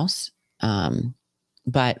most of the house.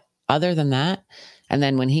 But other than that, and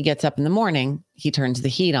then when he gets up in the morning, he turns the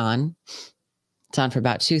heat on. It's on for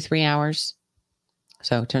about 2-3 hours.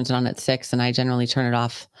 So turns it on at 6, and I generally turn it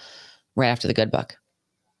off right after the good book,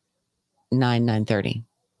 9:30.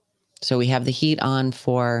 So we have the heat on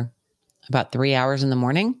for about 3 hours in the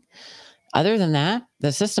morning. Other than that,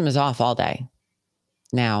 the system is off all day.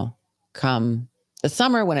 Now, come the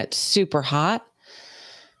summer when it's super hot,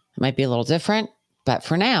 it might be a little different. But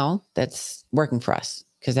for now, that's working for us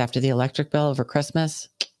because after the electric bill over Christmas,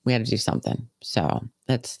 we had to do something. So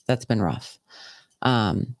that's been rough.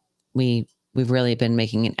 We've really been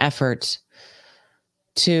making an effort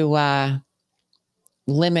to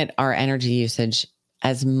limit our energy usage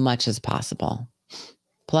as much as possible.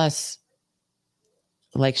 Plus,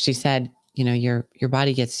 like she said, you know, your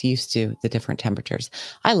body gets used to the different temperatures.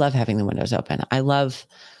 I love having the windows open. I love,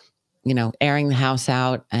 you know, airing the house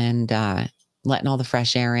out and letting all the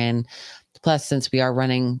fresh air in. Plus, since we are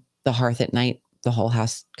running the hearth at night, the whole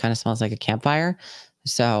house kind of smells like a campfire.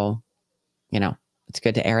 So, you know, it's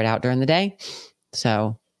good to air it out during the day.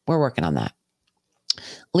 So we're working on that.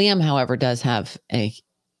 Liam, however, does have a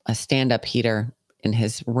stand-up heater in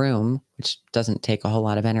his room, which doesn't take a whole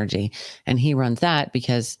lot of energy. And he runs that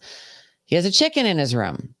because he has a chicken in his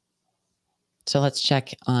room. So let's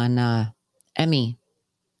check on Emmy,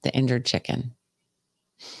 the injured chicken.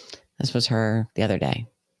 This was her the other day.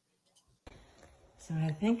 So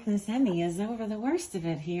I think Miss Emmy is over the worst of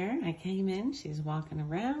it here. I came in, she's walking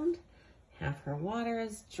around. Half her water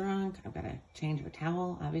is drunk. I've got to change her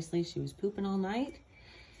towel. Obviously, she was pooping all night.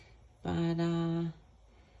 But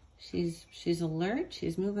She's alert.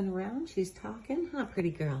 She's moving around. She's talking. Huh,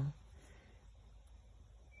 pretty girl?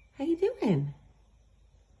 How you doing?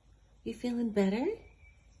 You feeling better?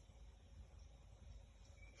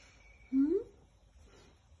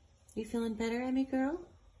 You feeling better, Emmy girl?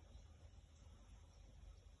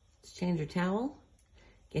 Let's change your towel.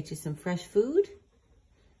 Get you some fresh food.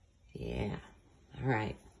 Yeah. All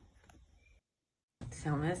right.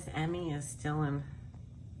 So Miss Emmy is still in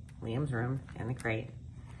Liam's room in the crate.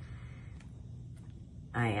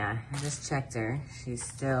 I just checked her. She's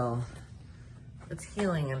still, it's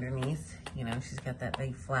healing underneath. You know, she's got that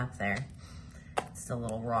big flap there. It's still a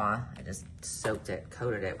little raw. I just soaked it,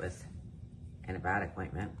 coated it with antibiotic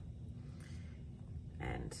ointment.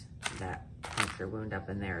 And that puncture wound up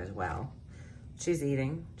in there as well. She's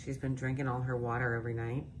eating. She's been drinking all her water every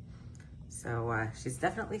night. So she's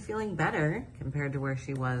definitely feeling better compared to where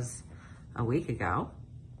she was a week ago.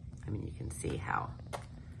 I mean, you can see how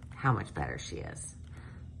much better she is.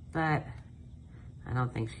 But I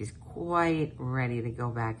don't think she's quite ready to go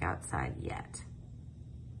back outside yet.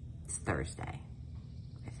 It's Thursday,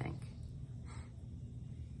 I think.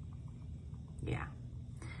 Yeah.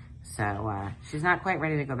 So she's not quite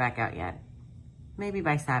ready to go back out yet. Maybe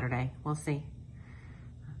by Saturday, we'll see.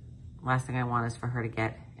 Last thing I want is for her to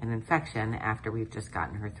get an infection after we've just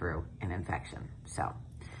gotten her through an infection. So,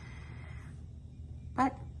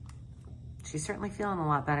 but she's certainly feeling a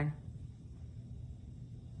lot better.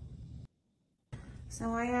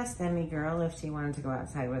 So I asked Emmy girl if she wanted to go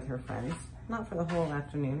outside with her friends. Not for the whole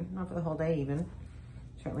afternoon, not for the whole day even.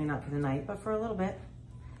 Certainly not for the night, but for a little bit.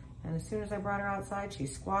 And as soon as I brought her outside, she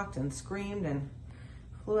squawked and screamed and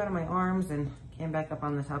flew out of my arms and came back up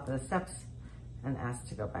on the top of the steps and asked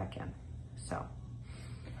to go back in. So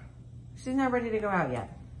she's not ready to go out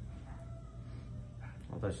yet.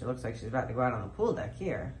 Although she looks like she's about to go out on the pool deck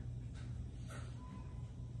here.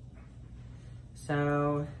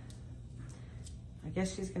 So I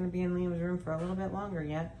guess she's going to be in Liam's room for a little bit longer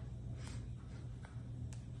yet.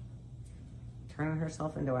 Turning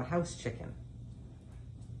herself into a house chicken.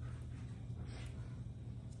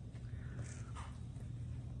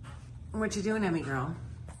 What you doing, Emmy girl?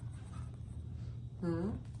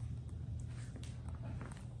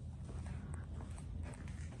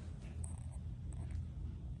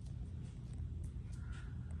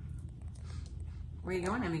 Where you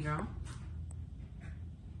going, Emmy girl?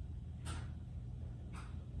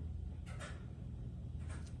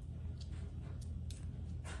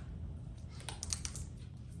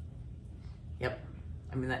 Yep.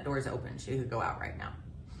 I mean, that door's open. She could go out right now.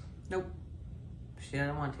 Nope. She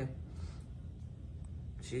doesn't want to.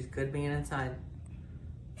 She's good being inside.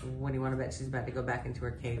 What do you want to bet she's about to go back into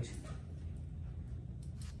her cage?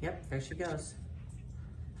 Yep, there she goes.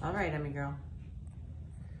 All right, Emmy girl.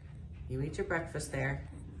 You eat your breakfast there.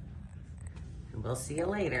 And we'll see you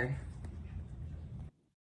later.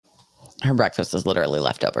 Her breakfast is literally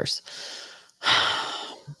leftovers.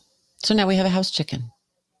 So now we have a house chicken.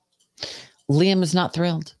 Liam is not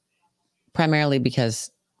thrilled. Primarily because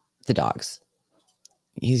the dogs.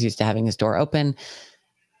 He's used to having his door open.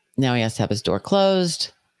 Now he has to have his door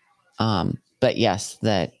closed. But yes,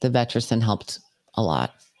 the Vetericyn helped a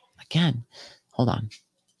lot. Again, hold on.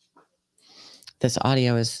 This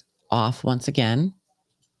audio is off once again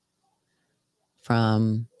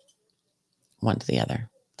from one to the other.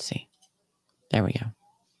 Let's see. There we go.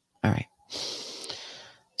 All right.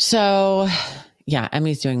 So yeah,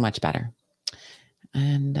 Emmy's doing much better.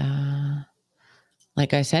 And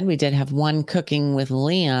like I said, we did have one cooking with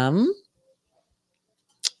Liam,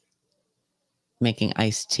 making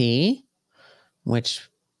iced tea, which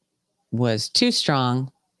was too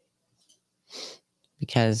strong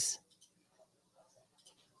because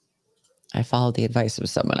I followed the advice of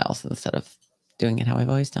someone else instead of doing it how I've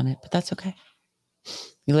always done it. But that's okay.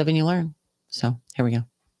 You live and you learn. So here we go.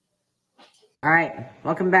 All right.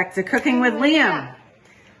 Welcome back to Cooking with Liam.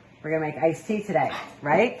 We're going to make iced tea today,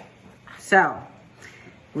 right? So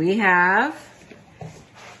we have a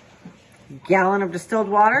gallon of distilled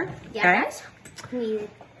water. Yes. Okay.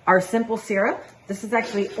 Our simple syrup. This is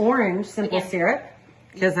actually orange simple syrup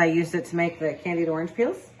because I used it to make the candied orange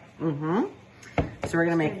peels. So we're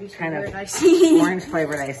going to make kind of orange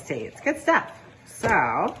flavored iced tea. It's good stuff.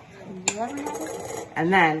 So,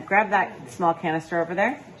 and then grab that small canister over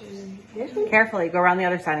there. Carefully, go around the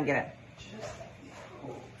other side and get it.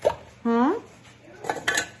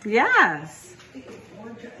 Yes.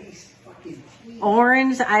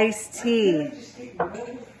 Orange iced tea.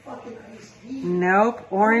 Nope,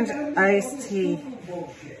 orange iced tea.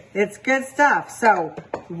 It's good stuff. So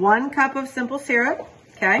 1 cup of simple syrup,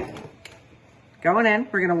 okay? Going in.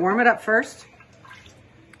 We're going to warm it up first.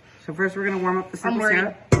 So first we're going to warm up the simple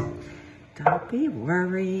syrup. Don't be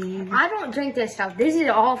worried. I don't drink this stuff. This is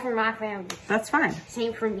all for my family. That's fine.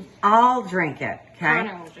 Same for me. I'll drink it, okay?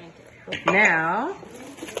 Connor will drink it. Now,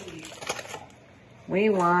 we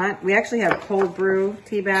actually have cold brew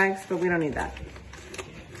tea bags, but we don't need that.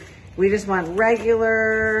 We just want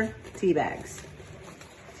regular tea bags.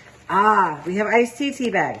 We have iced tea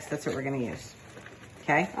bags. That's what we're going to use.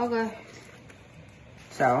 Okay? Okay.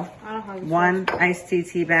 So, I don't have one iced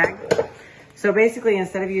tea bag. So basically,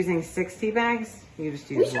 instead of using 6 tea bags, you just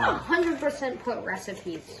We use should one. 100% put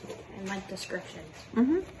recipes and like descriptions.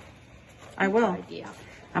 I will. Idea.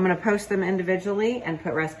 I'm going to post them individually and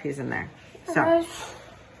put recipes in there. So, Okay.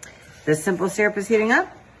 the simple syrup is heating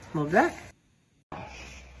up. We'll be back.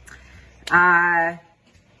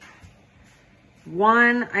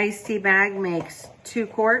 1 iced tea bag makes 2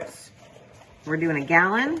 quarts. We're doing a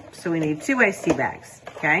gallon, so we need 2 iced tea bags,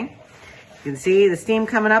 okay? You can see the steam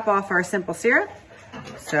coming up off our simple syrup.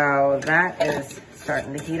 So that is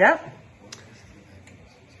starting to heat up.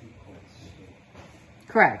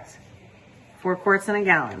 Correct. 4 quarts in a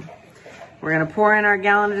gallon. We're gonna pour in our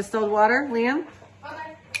gallon of distilled water, Liam.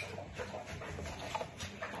 Okay.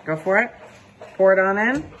 Go for it. Pour it on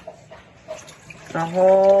in. The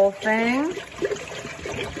whole thing.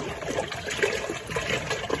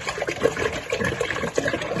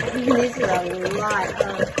 This is a lot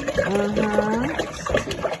of...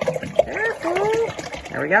 Careful.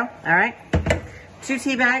 There we go. All right. 2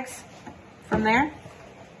 tea bags from there.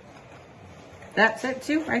 That's it,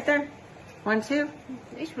 2 right there. 1, 2.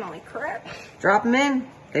 They smell like crap. Drop them in.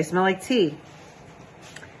 They smell like tea.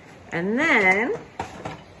 And then,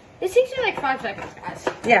 It takes you like 5 seconds, guys.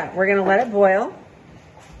 yeah, we're going to let it boil.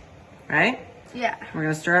 Right? Yeah. We're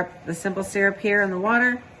going to stir up the simple syrup here in the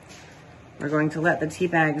water. We're going to let the tea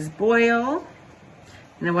bags boil.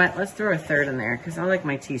 You know what? Let's throw a third in there because I like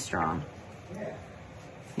my tea strong.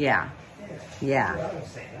 Yeah. Yeah.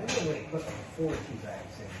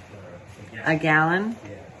 A gallon?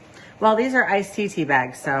 Well, these are iced tea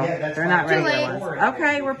bags, so they're not Too regular late. ones.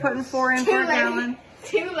 Okay, we're putting 4 in for a gallon.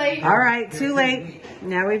 Too late. All right, too late.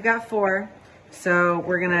 Now we've got 4. So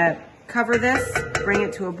we're going to cover this, bring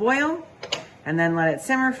it to a boil, and then let it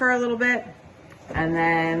simmer for a little bit, and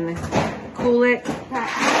then cool it.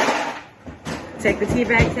 Take the tea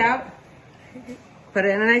bags out, put it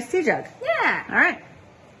in a nice tea jug. Yeah. All right.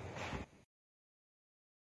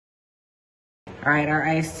 All right, our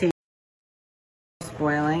iced tea is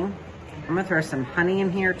boiling. I'm going to throw some honey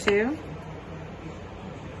in here too.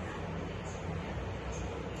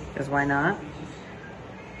 Because why not?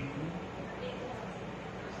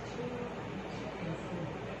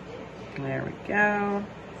 There we go.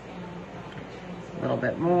 A little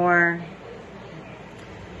bit more.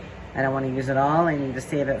 I don't want to use it all. I need to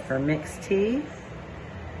save it for mixed tea.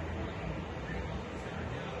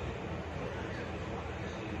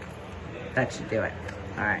 That should do it.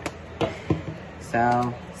 All right.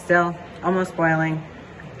 So, still almost boiling.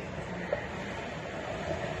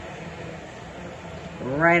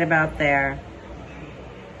 Right about there.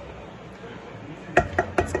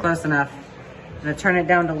 It's close enough. I'm going to turn it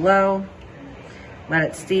down to low. Let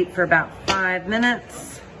it steep for about 5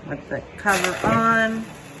 minutes with the cover on.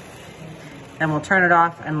 Then we'll turn it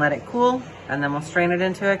off and let it cool. And then we'll strain it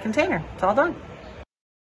into a container. It's all done.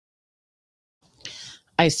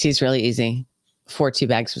 Iced tea is really easy. 4 tea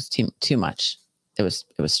bags was too much. It was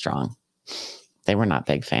strong. They were not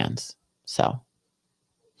big fans. So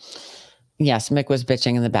yes, Mick was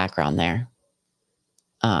bitching in the background there.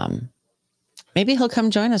 Maybe he'll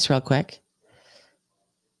come join us real quick.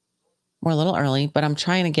 We're a little early, but I'm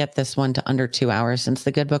trying to get this one to under 2 hours since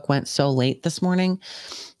the good book went so late this morning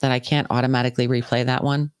that I can't automatically replay that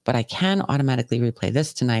one, but I can automatically replay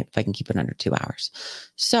this tonight if I can keep it under 2 hours.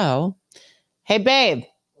 So, hey, babe,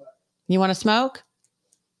 you want to smoke?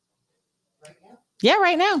 Right now? Yeah,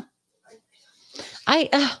 right now.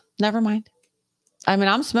 Never mind. I mean,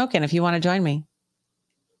 I'm smoking if you want to join me.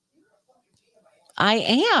 I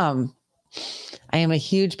am a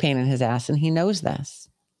huge pain in his ass, and he knows this.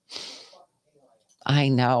 I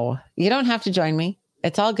know. You don't have to join me.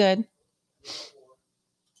 It's all good.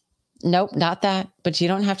 Nope, not that. But you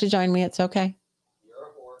don't have to join me. It's okay.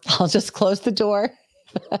 I'll just close the door.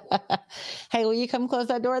 Hey, will you come close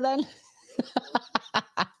that door then?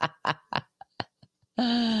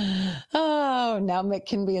 Oh, now Mick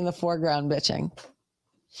can be in the foreground bitching.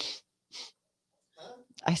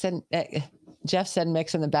 I said, Jeff said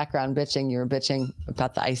Mick's in the background bitching. You were bitching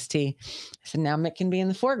about the iced tea. I said, now Mick can be in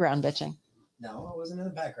the foreground bitching. No, I wasn't in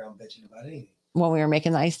the background bitching about anything. When we were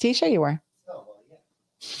making the iced tea, sure you were. Oh,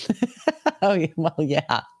 well, yeah. Oh, well,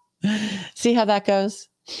 yeah. See how that goes?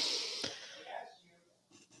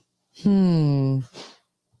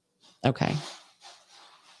 Okay.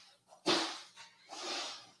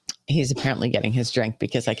 He's apparently getting his drink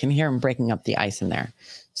because I can hear him breaking up the ice in there.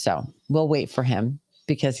 So we'll wait for him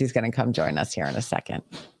because he's going to come join us here in a second.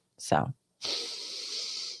 So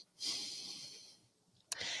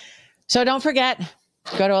don't forget,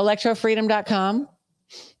 go to electrofreedom.com,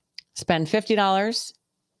 spend $50,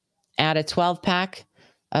 add a 12-pack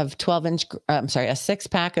of 12-inch, a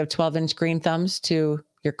 6-pack of 12-inch green thumbs to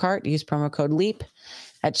your cart. Use promo code LEAP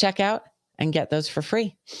at checkout and get those for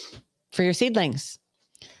free for your seedlings.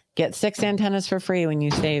 Get 6 antennas for free when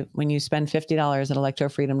you spend $50 at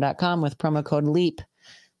electrofreedom.com with promo code LEAP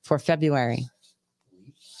for February.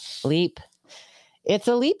 LEAP. It's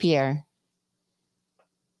a leap year.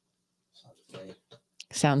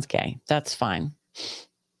 Sounds gay. That's fine.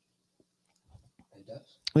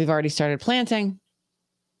 We've already started planting.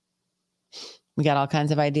 We got all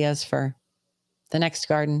kinds of ideas for the next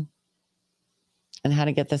garden and how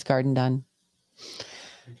to get this garden done.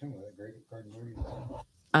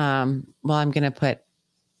 Well, I'm going to put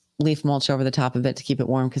leaf mulch over the top of it to keep it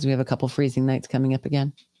warm because we have a couple freezing nights coming up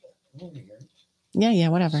again. Yeah,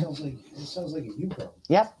 whatever. It sounds like a you problem.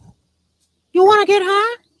 Yep. You want to get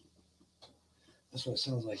hot? That's what it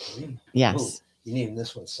sounds like to me. Yes. Ooh, you name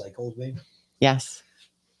this one Cycles, babe? Yes.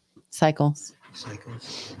 Cycles.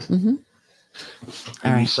 Mm-hmm.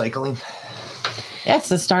 All right. Cycling? Yeah, it's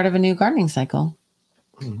the start of a new gardening cycle.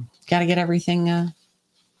 Got to get everything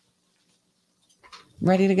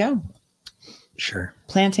ready to go. Sure.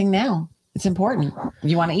 Planting now. It's important.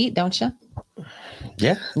 You want to eat, don't you?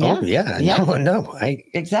 Yeah. Yeah. Oh, yeah. Yeah. No.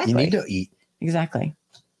 Exactly. You need to eat. Exactly.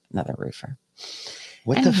 Another roofer.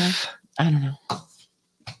 What Anywho, I don't know.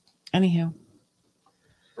 Anywho.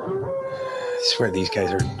 I swear these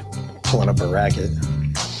guys are pulling up a racket.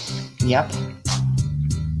 Yep.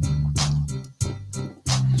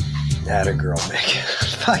 Atta girl, Mick.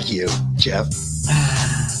 Fuck you, Jeff.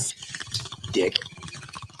 Dick.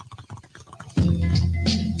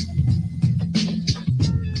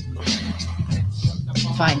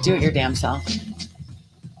 Fine, do it your damn self.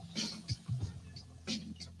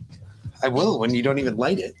 I will when you don't even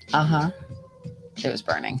light it. Uh-huh. It was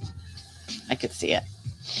burning. I could see it.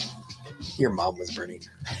 Your mom was burning.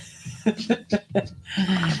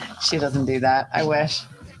 She doesn't do that. I wish.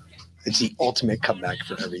 It's the ultimate comeback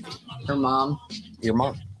for everything. Her mom. Your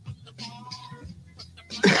mom.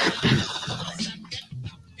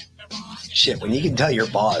 Shit, when you can tell your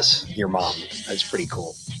boss, your mom, that's pretty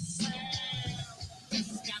cool.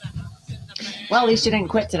 Well, at least you didn't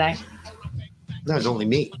quit today. That was only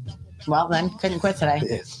me. Well, then, couldn't quit today.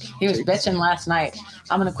 Yeah. He was bitching last night.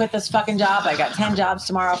 I'm going to quit this fucking job. I got 10 jobs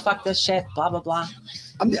tomorrow. Fuck this shit. Blah, blah, blah.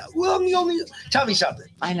 I'm the only. Tell me something.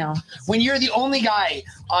 I know. When you're the only guy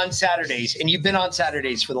on Saturdays, and you've been on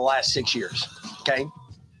Saturdays for the last 6 years, okay?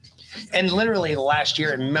 And literally the last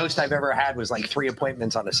year, and most I've ever had was like 3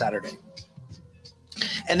 appointments on a Saturday.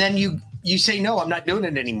 And then you say, no, I'm not doing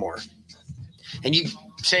it anymore. And you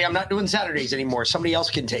say, I'm not doing Saturdays anymore. Somebody else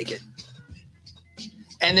can take it.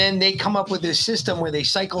 And then they come up with this system where they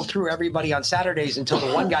cycle through everybody on Saturdays until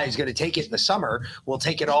the one guy is going to take it in the summer. Will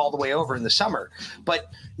take it all the way over in the summer. But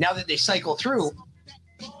now that they cycle through,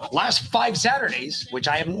 last 5 Saturdays, which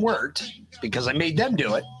I haven't worked because I made them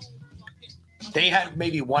do it, they had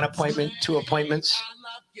maybe 1 appointment, 2 appointments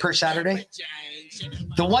per Saturday.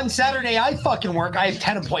 The one Saturday I fucking work, I have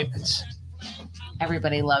 10 appointments.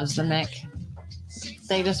 Everybody loves the Mick.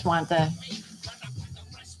 They just want the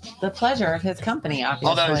pleasure of his company,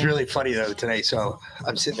 obviously. Oh, that was really funny, though, today. So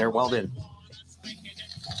I'm sitting there welding,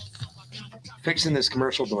 fixing this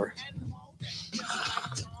commercial door.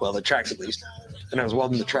 Well, the tracks, at least. And I was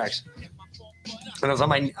welding the tracks. And I was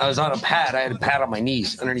on a pad. I had a pad on my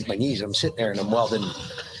knees, underneath my knees. I'm sitting there and I'm welding,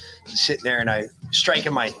 sitting there, and I trying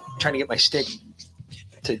to get my stick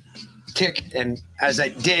to tick. And as I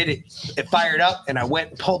did, it fired up, and I went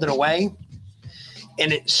and pulled it away,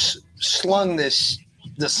 and it slung the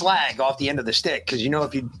slag off the end of the stick. Because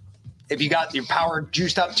if you got your power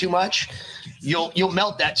juiced up too much, you'll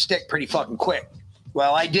melt that stick pretty fucking quick.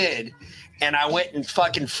 Well, I did, and I went and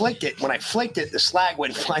fucking flicked it. When I flicked it, the slag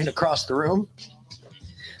went flying across the room,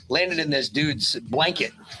 landed in this dude's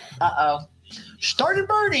blanket. Uh-oh. Started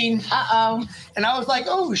burning. Uh-oh. And I was like,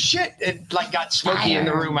 oh shit. It like got smoky in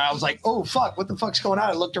the room. I was like, oh fuck, what the fuck's going on?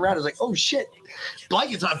 I looked around. I was like, oh shit.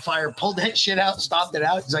 Blanket's on fire. Pulled that shit out, stomped it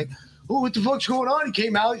out. He's like, oh, what the fuck's going on? He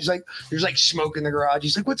came out. He's like, there's like smoke in the garage.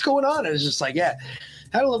 He's like, what's going on? I was just like, yeah.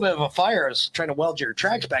 had a little bit of a fire. I was trying to weld your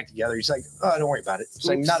tracks back together. He's like, oh, don't worry about it. It's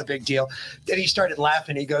like, not a big deal. Then he started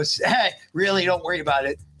laughing. He goes, hey, really, don't worry about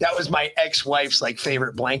it. That was my ex-wife's like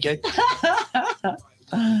favorite blanket.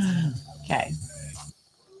 Okay.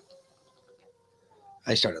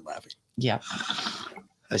 I started laughing. Yep.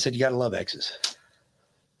 I said, you got to love exes.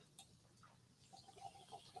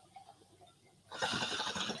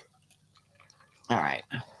 All right.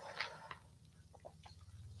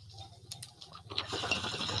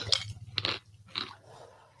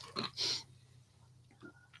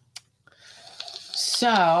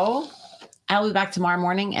 So I'll be back tomorrow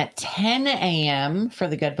morning at 10 a.m. for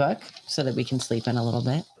the good book so that we can sleep in a little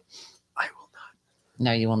bit. I will not.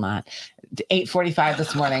 No, you will not. 8:45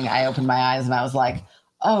 this morning, I opened my eyes and I was like,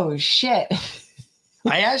 oh, shit.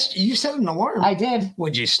 I asked you, set an alarm. I did.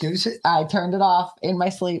 Would you snooze it? I turned it off in my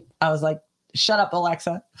sleep. I was like, shut up,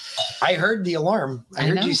 Alexa. I heard the alarm. I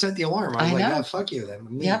heard you set the alarm. I was like, know. oh, fuck you then.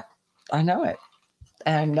 Yep. I know it.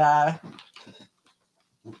 And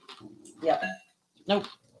yep. Nope.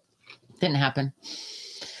 Didn't happen.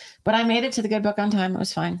 But I made it to the good book on time. It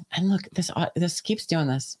was fine. And look, this keeps doing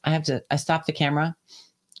this. I stop the camera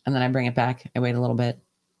and then I bring it back. I wait a little bit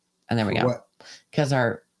and there we go. Because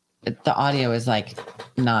the audio is like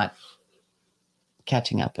not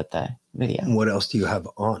catching up with the video. What else do you have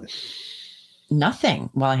on?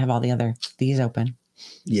 Nothing. Well, I have all these open.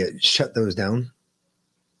 Yeah, shut those down.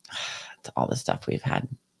 It's all the stuff we've had.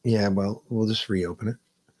 Yeah, well, we'll just reopen it.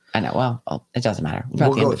 I know. Well, it doesn't matter.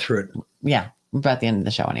 We'll go through it. Yeah, we're about the end of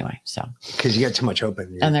the show anyway. So because you got too much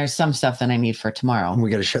open. And there's some stuff that I need for tomorrow. We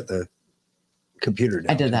got to shut the computer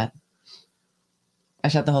down. I did that. I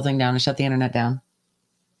shut the whole thing down. I shut the internet down.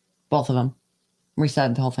 Both of them.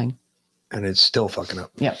 Reset the whole thing. And it's still fucking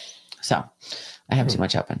up. Yep. So I have too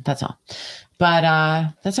much open. That's all. But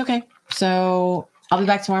that's okay. So I'll be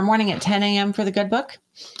back tomorrow morning at 10 a.m. for the good book.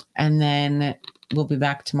 And then we'll be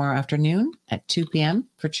back tomorrow afternoon at 2 p.m.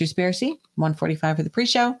 for Truspiracy, 1:45 for the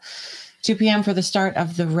pre-show, 2 p.m. for the start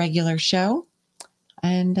of the regular show.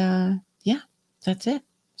 And yeah, that's it.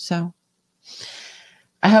 So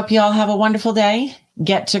I hope you all have a wonderful day.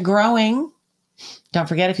 Get to growing. Don't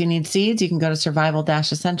forget, if you need seeds, you can go to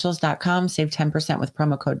survival-essentials.com, save 10% with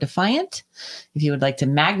promo code DEFIANT. If you would like to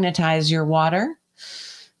magnetize your water,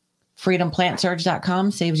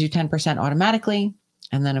 freedomplantsurge.com saves you 10% automatically.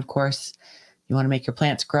 And then, of course, you want to make your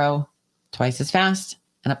plants grow twice as fast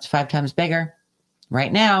and up to 5 times bigger.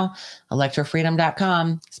 Right now,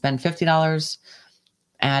 electrofreedom.com, spend $50,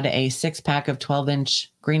 add a 6-pack of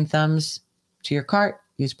 12-inch green thumbs to your cart,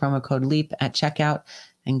 use promo code LEAP at checkout,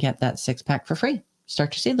 and get that 6-pack for free.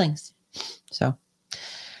 Start your seedlings. So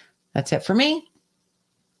that's it for me.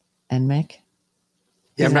 And Mick?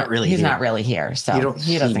 Yeah, I'm not really He's here. not really here, so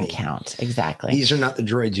he doesn't count. Exactly. These are not the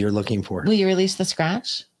droids you're looking for. Will you release the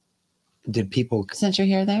scratch? Did people Since you're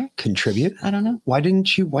here there? contribute? I don't know. Why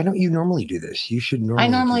don't you normally do this? You should normally. I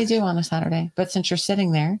normally do on a Saturday, but since you're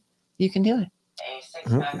sitting there, you can do it.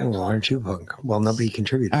 Well, aren't you punk? Well, nobody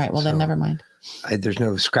contributed. All right, well then never mind. There's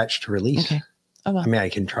no scratch to release. Okay. Oh well. I mean, I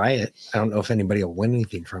can try it. I don't know if anybody will win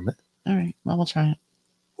anything from it. All right. Well, we'll try it.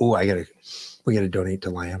 Oh, we gotta donate to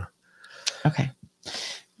Lyanna. Okay.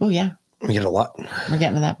 Oh yeah. We get a lot. We're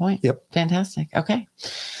getting to that point. Yep. Fantastic. Okay.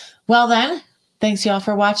 Well then, thanks y'all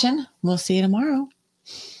for watching. We'll see you tomorrow.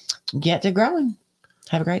 Get to growing.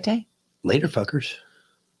 Have a great day. Later, fuckers.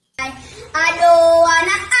 I don't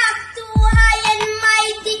wanna act too high and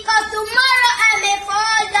mighty, cause tomorrow I may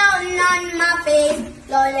fall down on my face.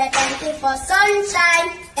 Lord, thank you for sunshine,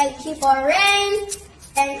 thank you for rain,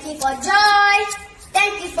 thank you for joy,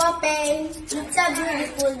 thank you for pain. It's a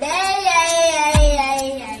beautiful day,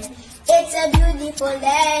 it's a beautiful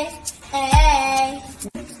day.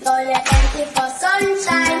 Lord, thank you for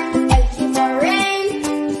sunshine, thank you for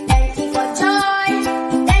rain, thank you for joy,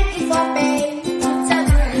 thank you for pain. It's a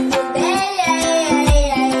beautiful day,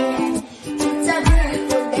 it's a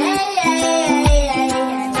beautiful day,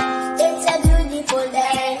 it's a beautiful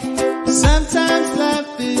day. Sometimes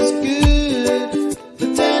life is good, but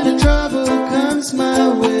then the trouble comes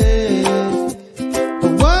my way.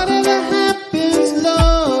 But whatever happens,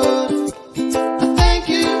 Lord, I thank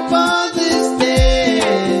you for this day.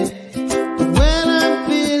 But when I'm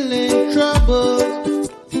feeling troubled,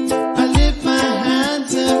 I lift my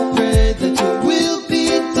hands and pray that your will be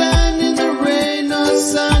done in the rain or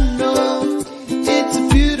sun. No, it's a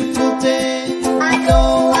beautiful day. I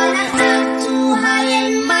don't wanna act too high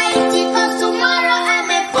and mighty, cause tomorrow I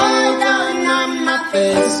may fall down on my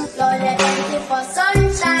face. Lord, thank you for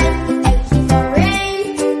sunshine,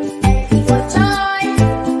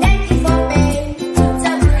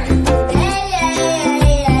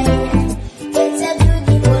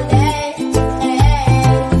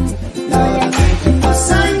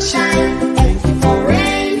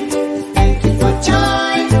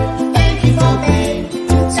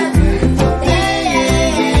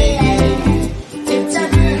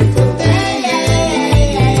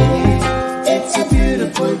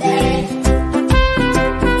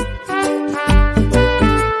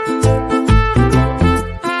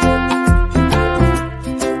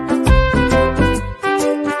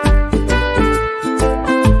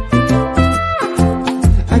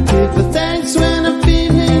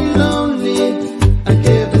 I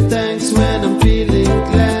give her thanks when I'm feeling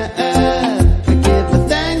glad. I give her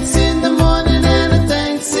thanks in the morning and a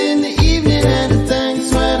thanks in the evening and a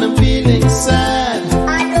thanks when I'm feeling sad.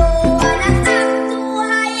 I don't wanna act too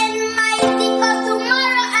high and mighty, 'cause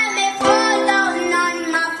tomorrow I may fall down on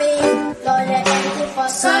my face. Lord, I thank you for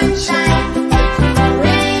sunshine, thank you for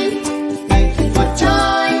rain, thank you for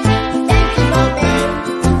joy, thank you for pain.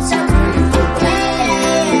 It's a beautiful day.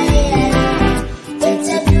 It's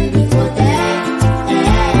a beautiful day.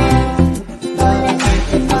 Lord, I thank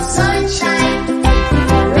you for sunshine, thank you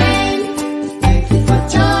for rain, thank you for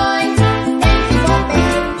joy, thank you for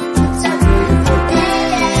pain. It's a beautiful day.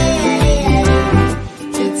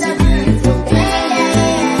 It's a beautiful day.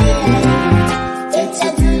 It's a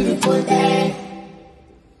beautiful day.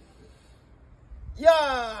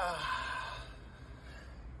 Yeah!